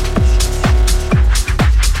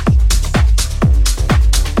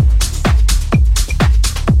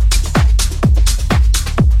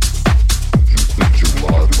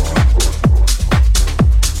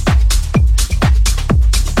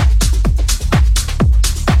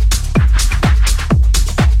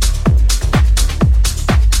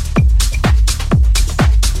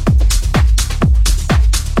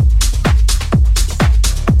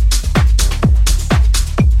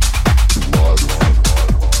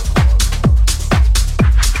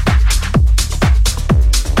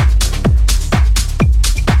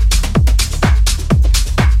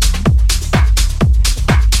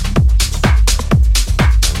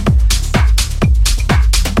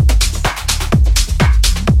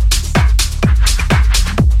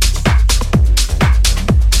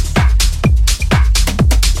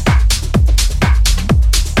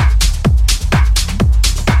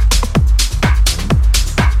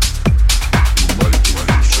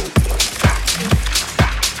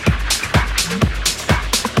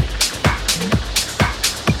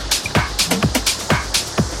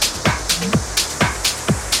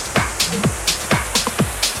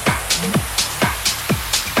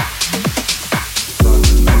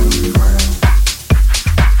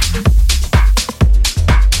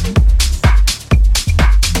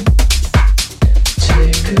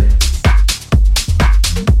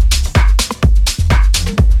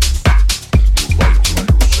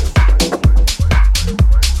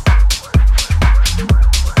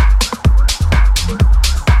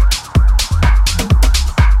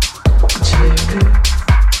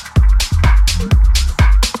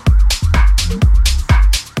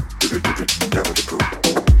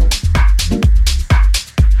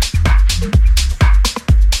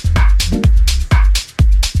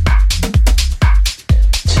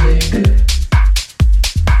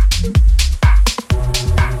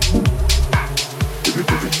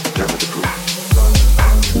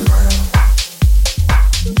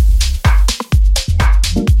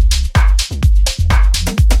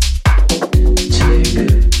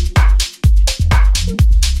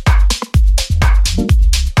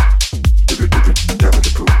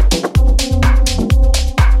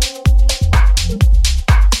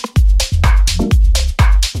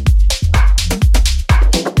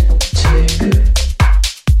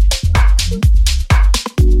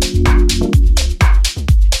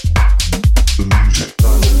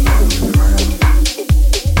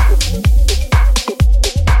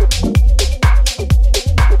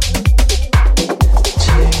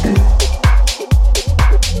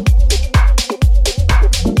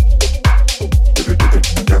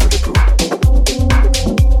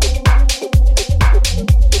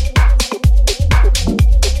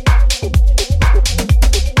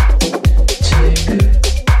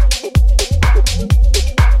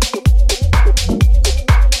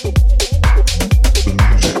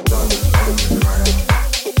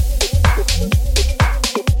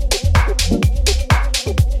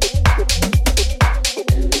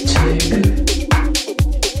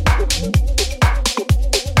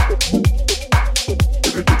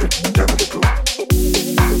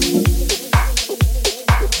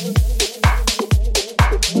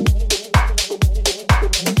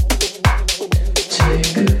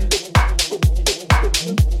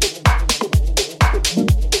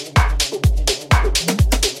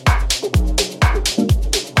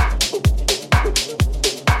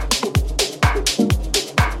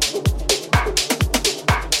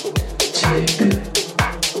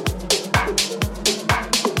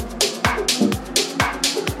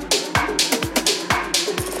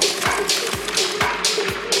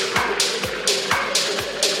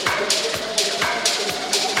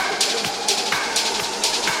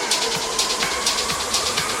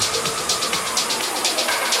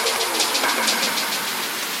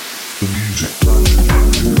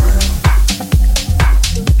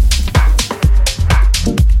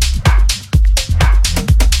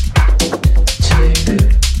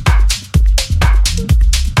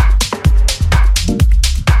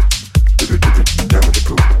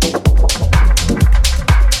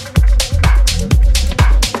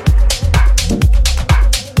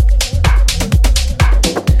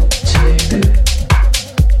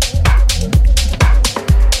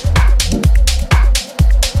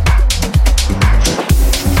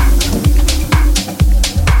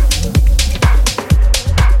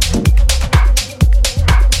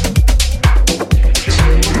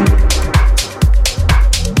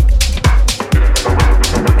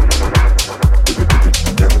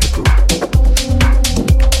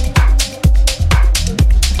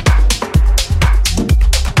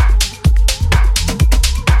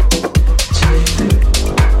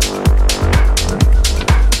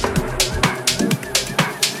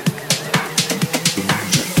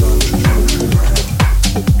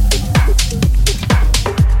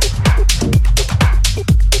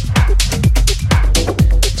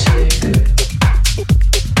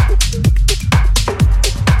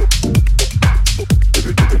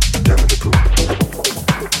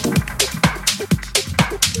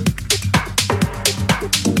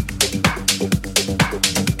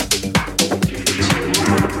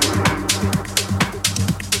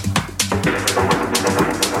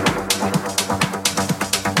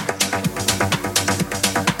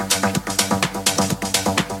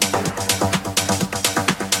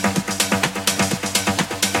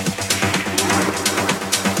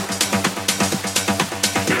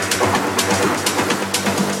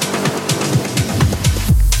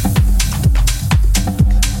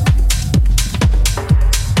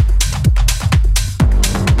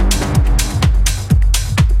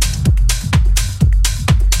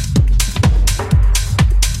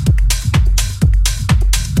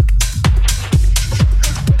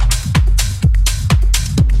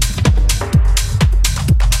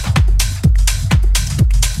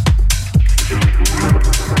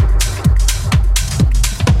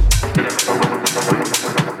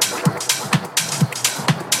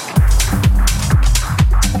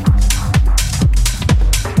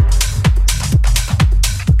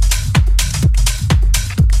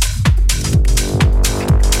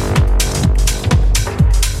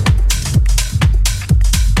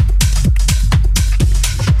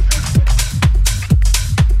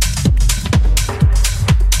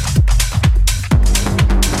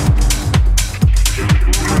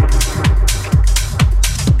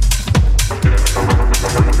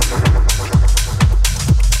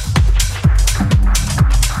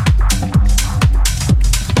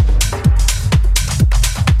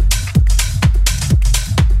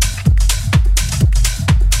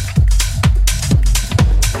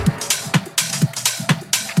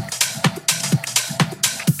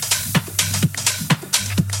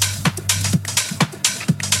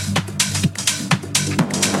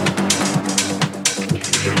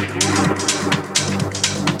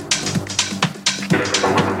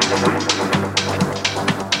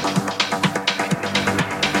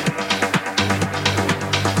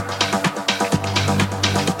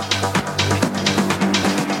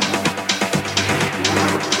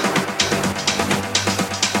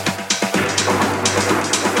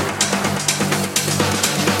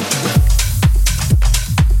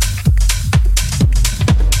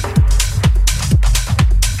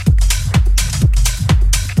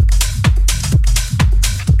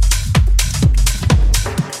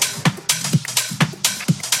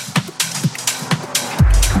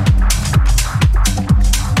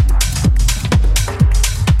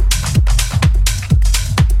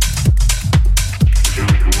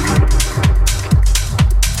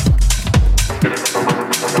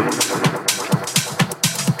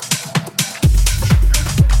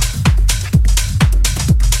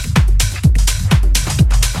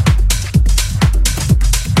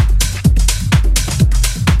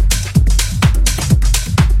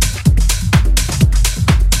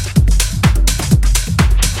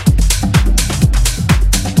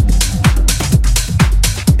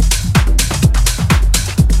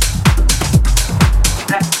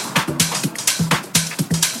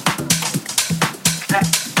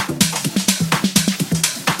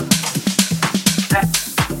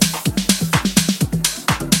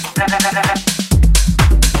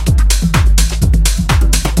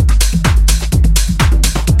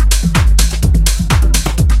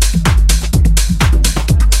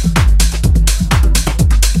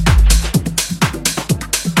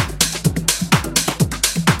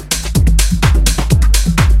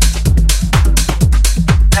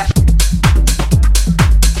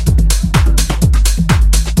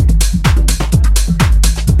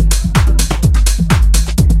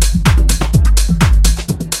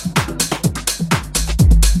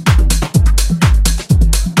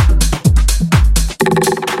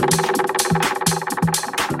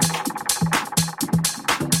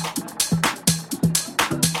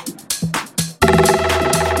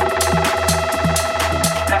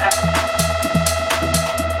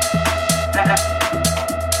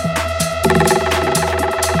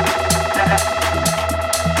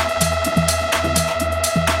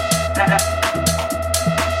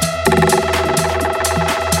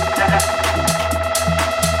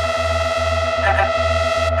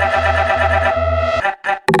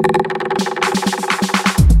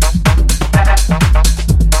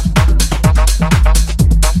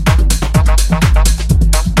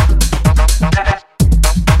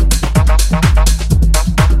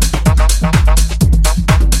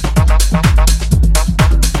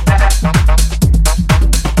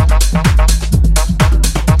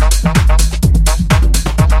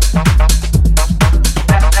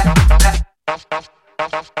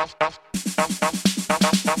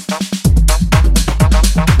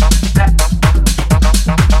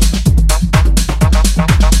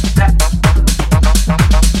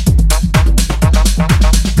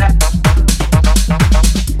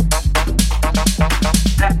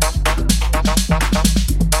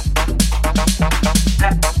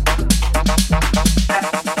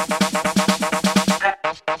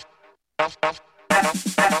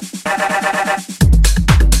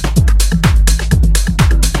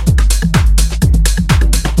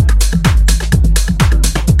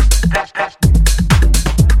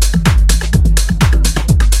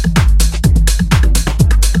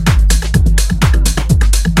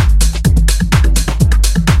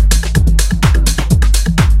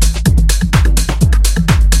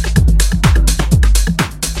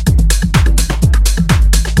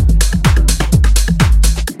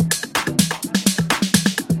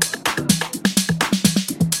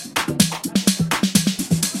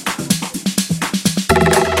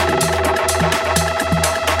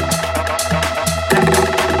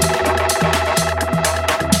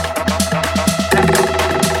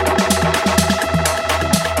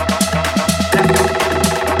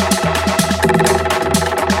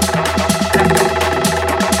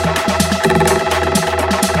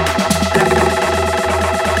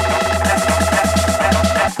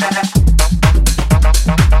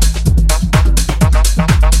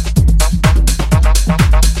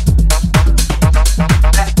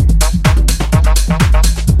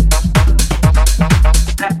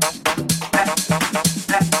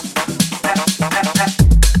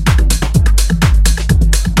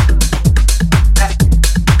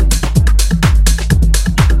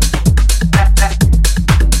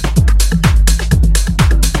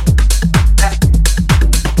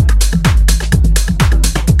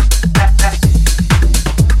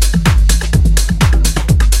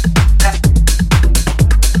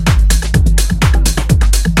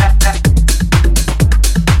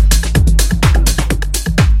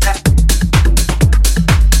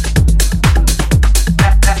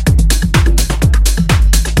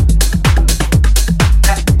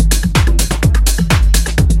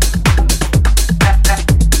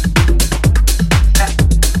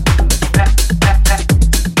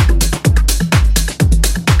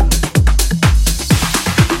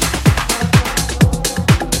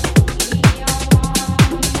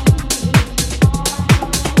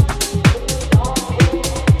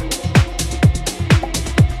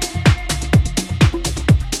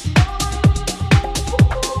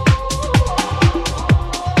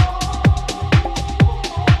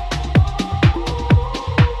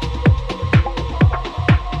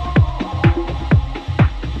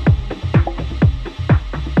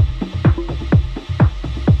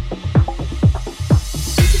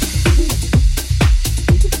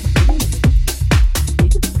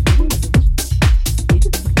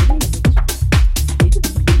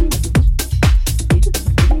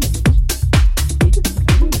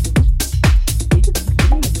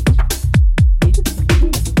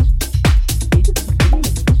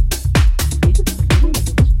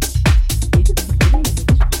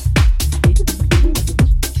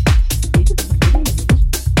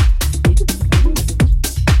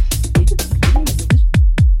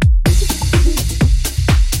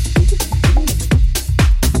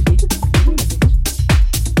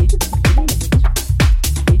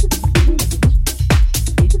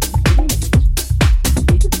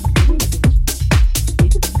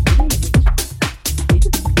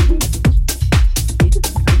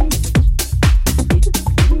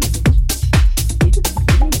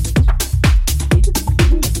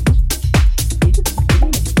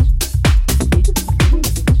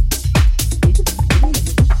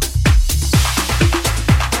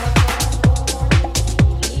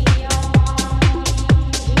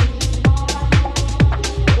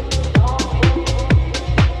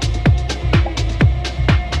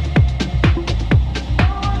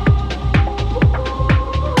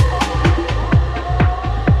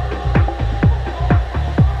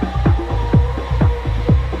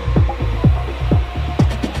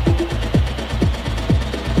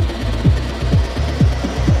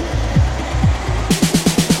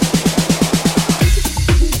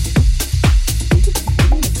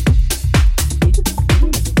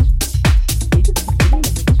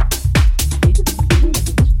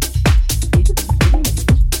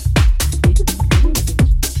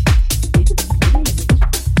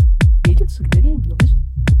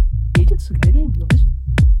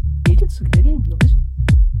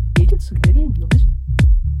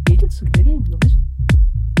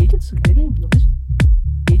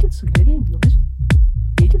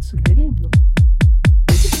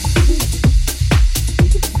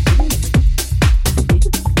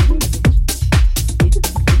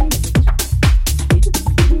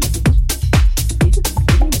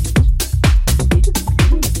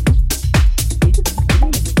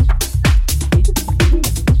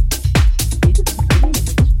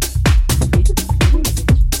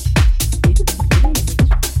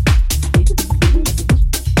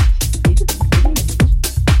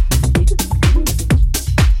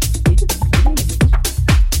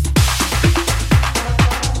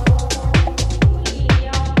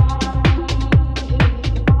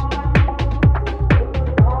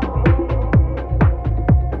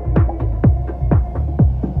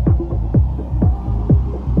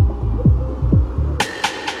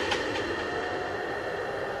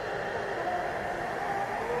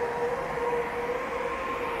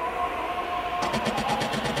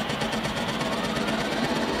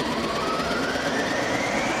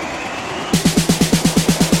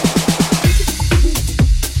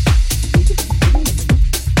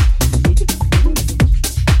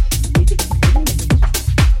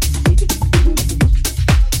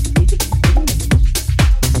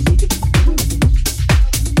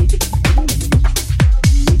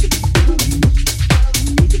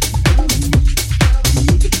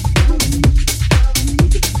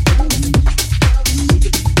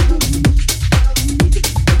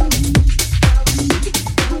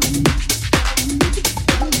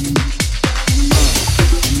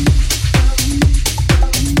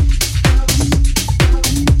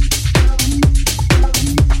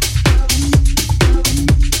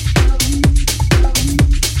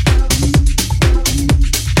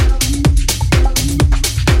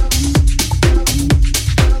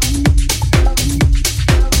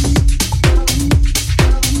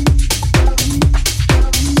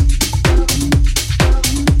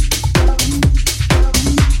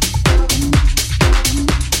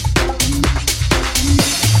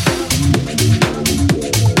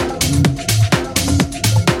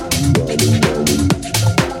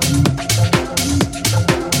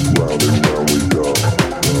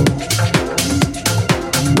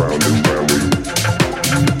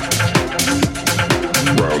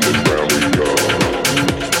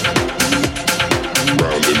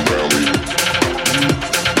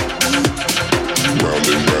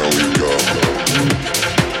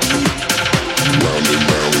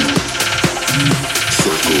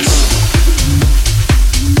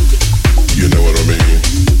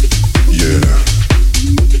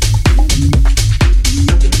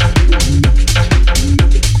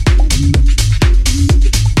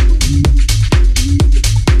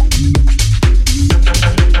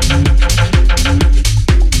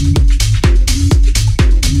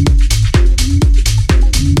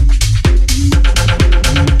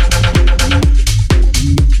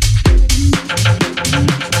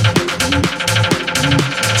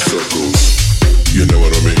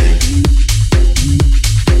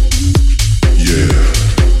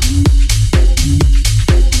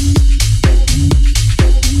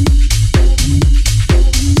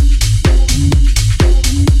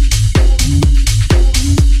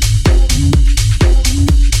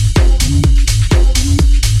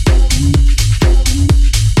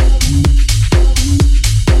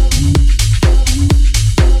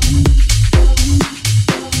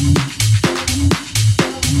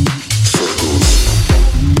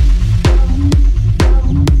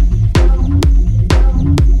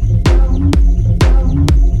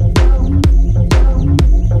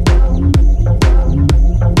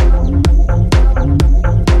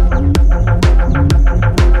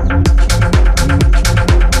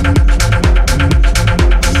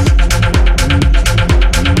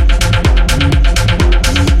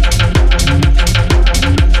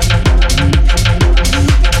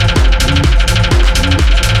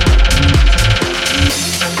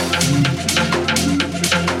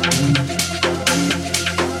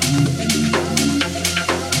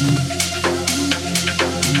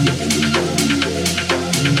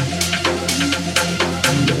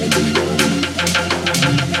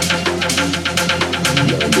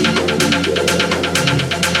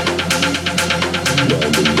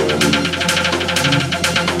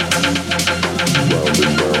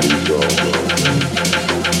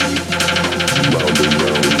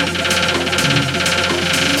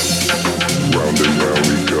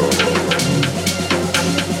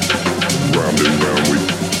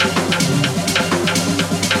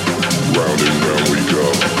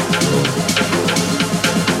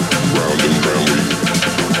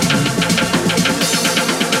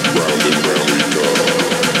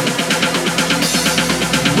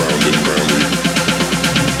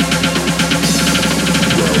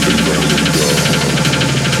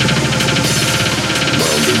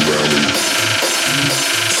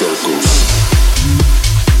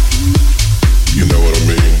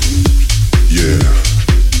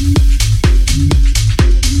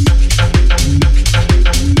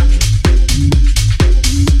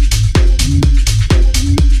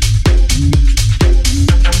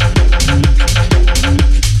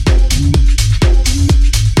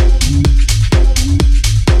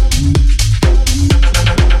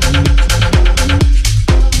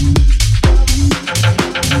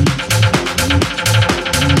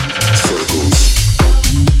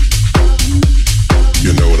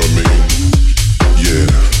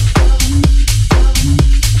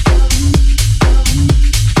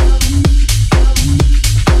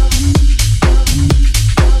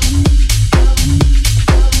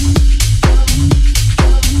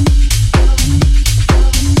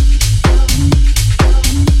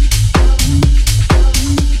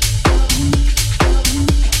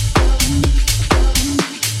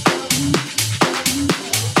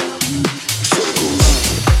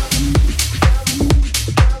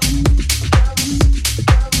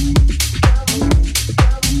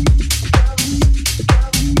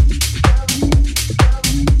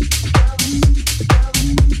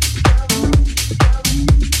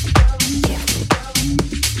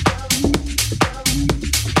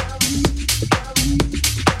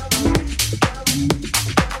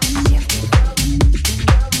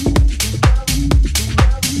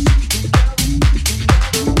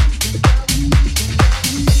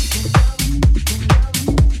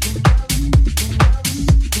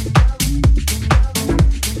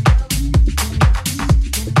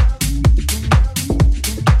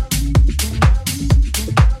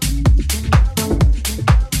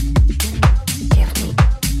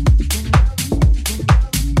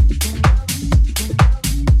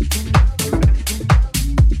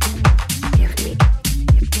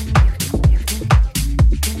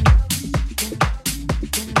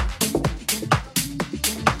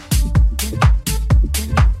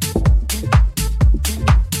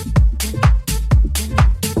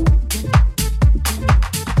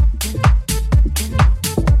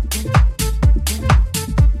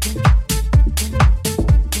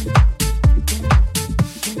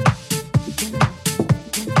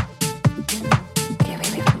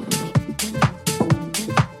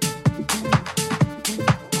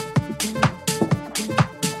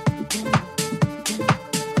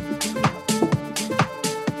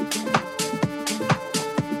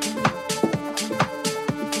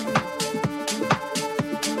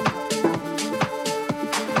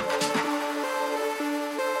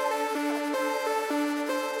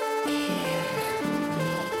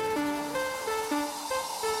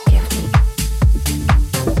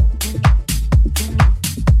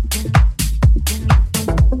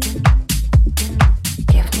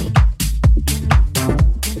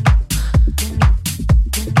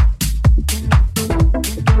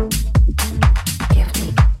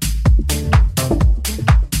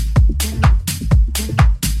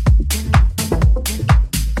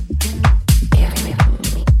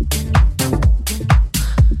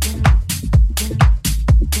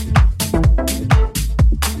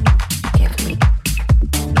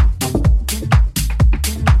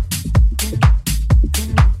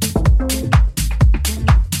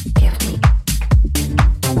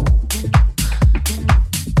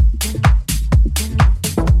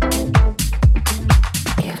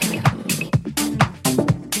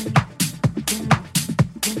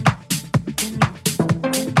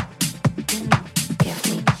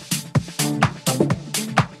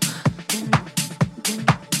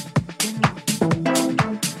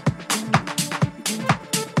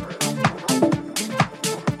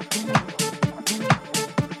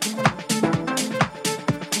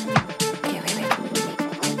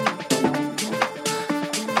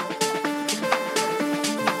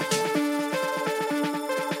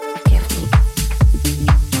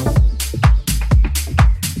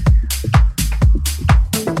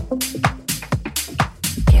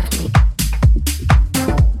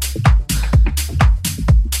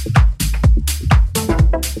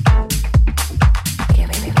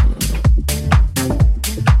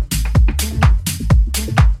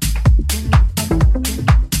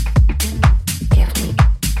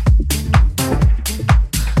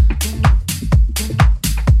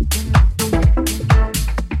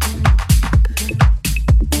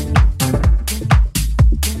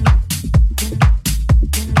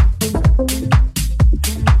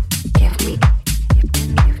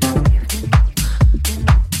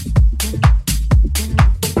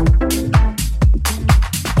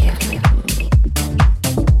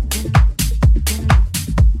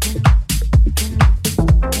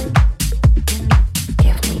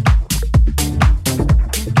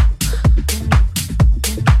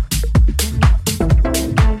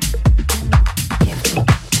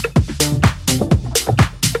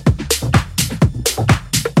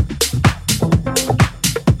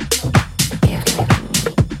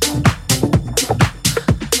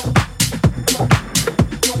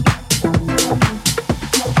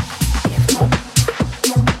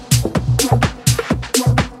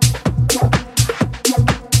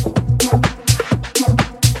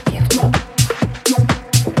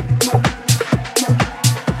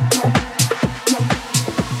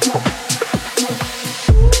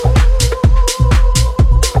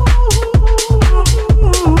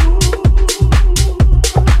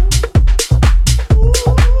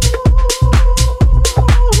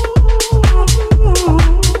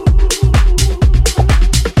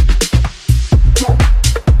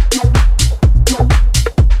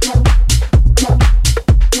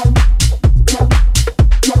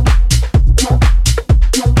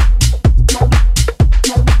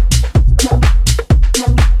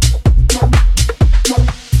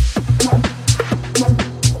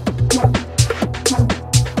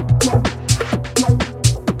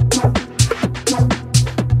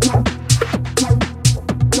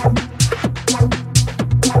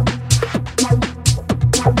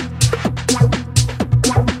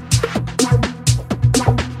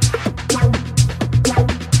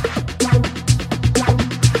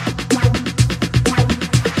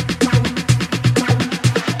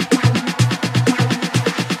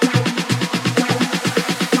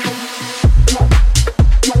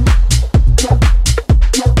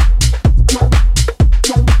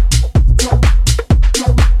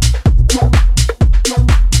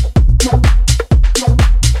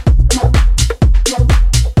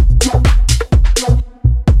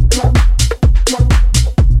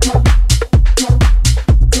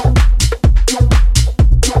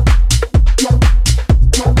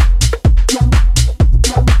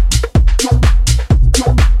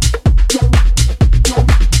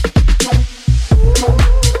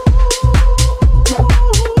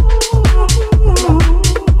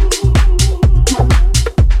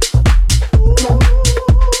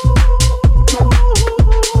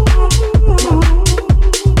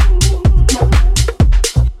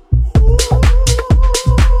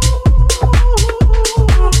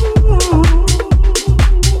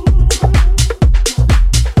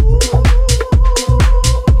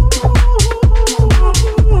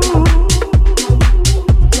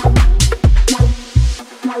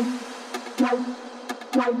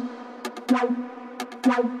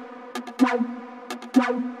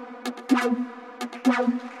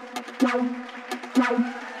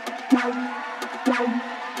 Wow.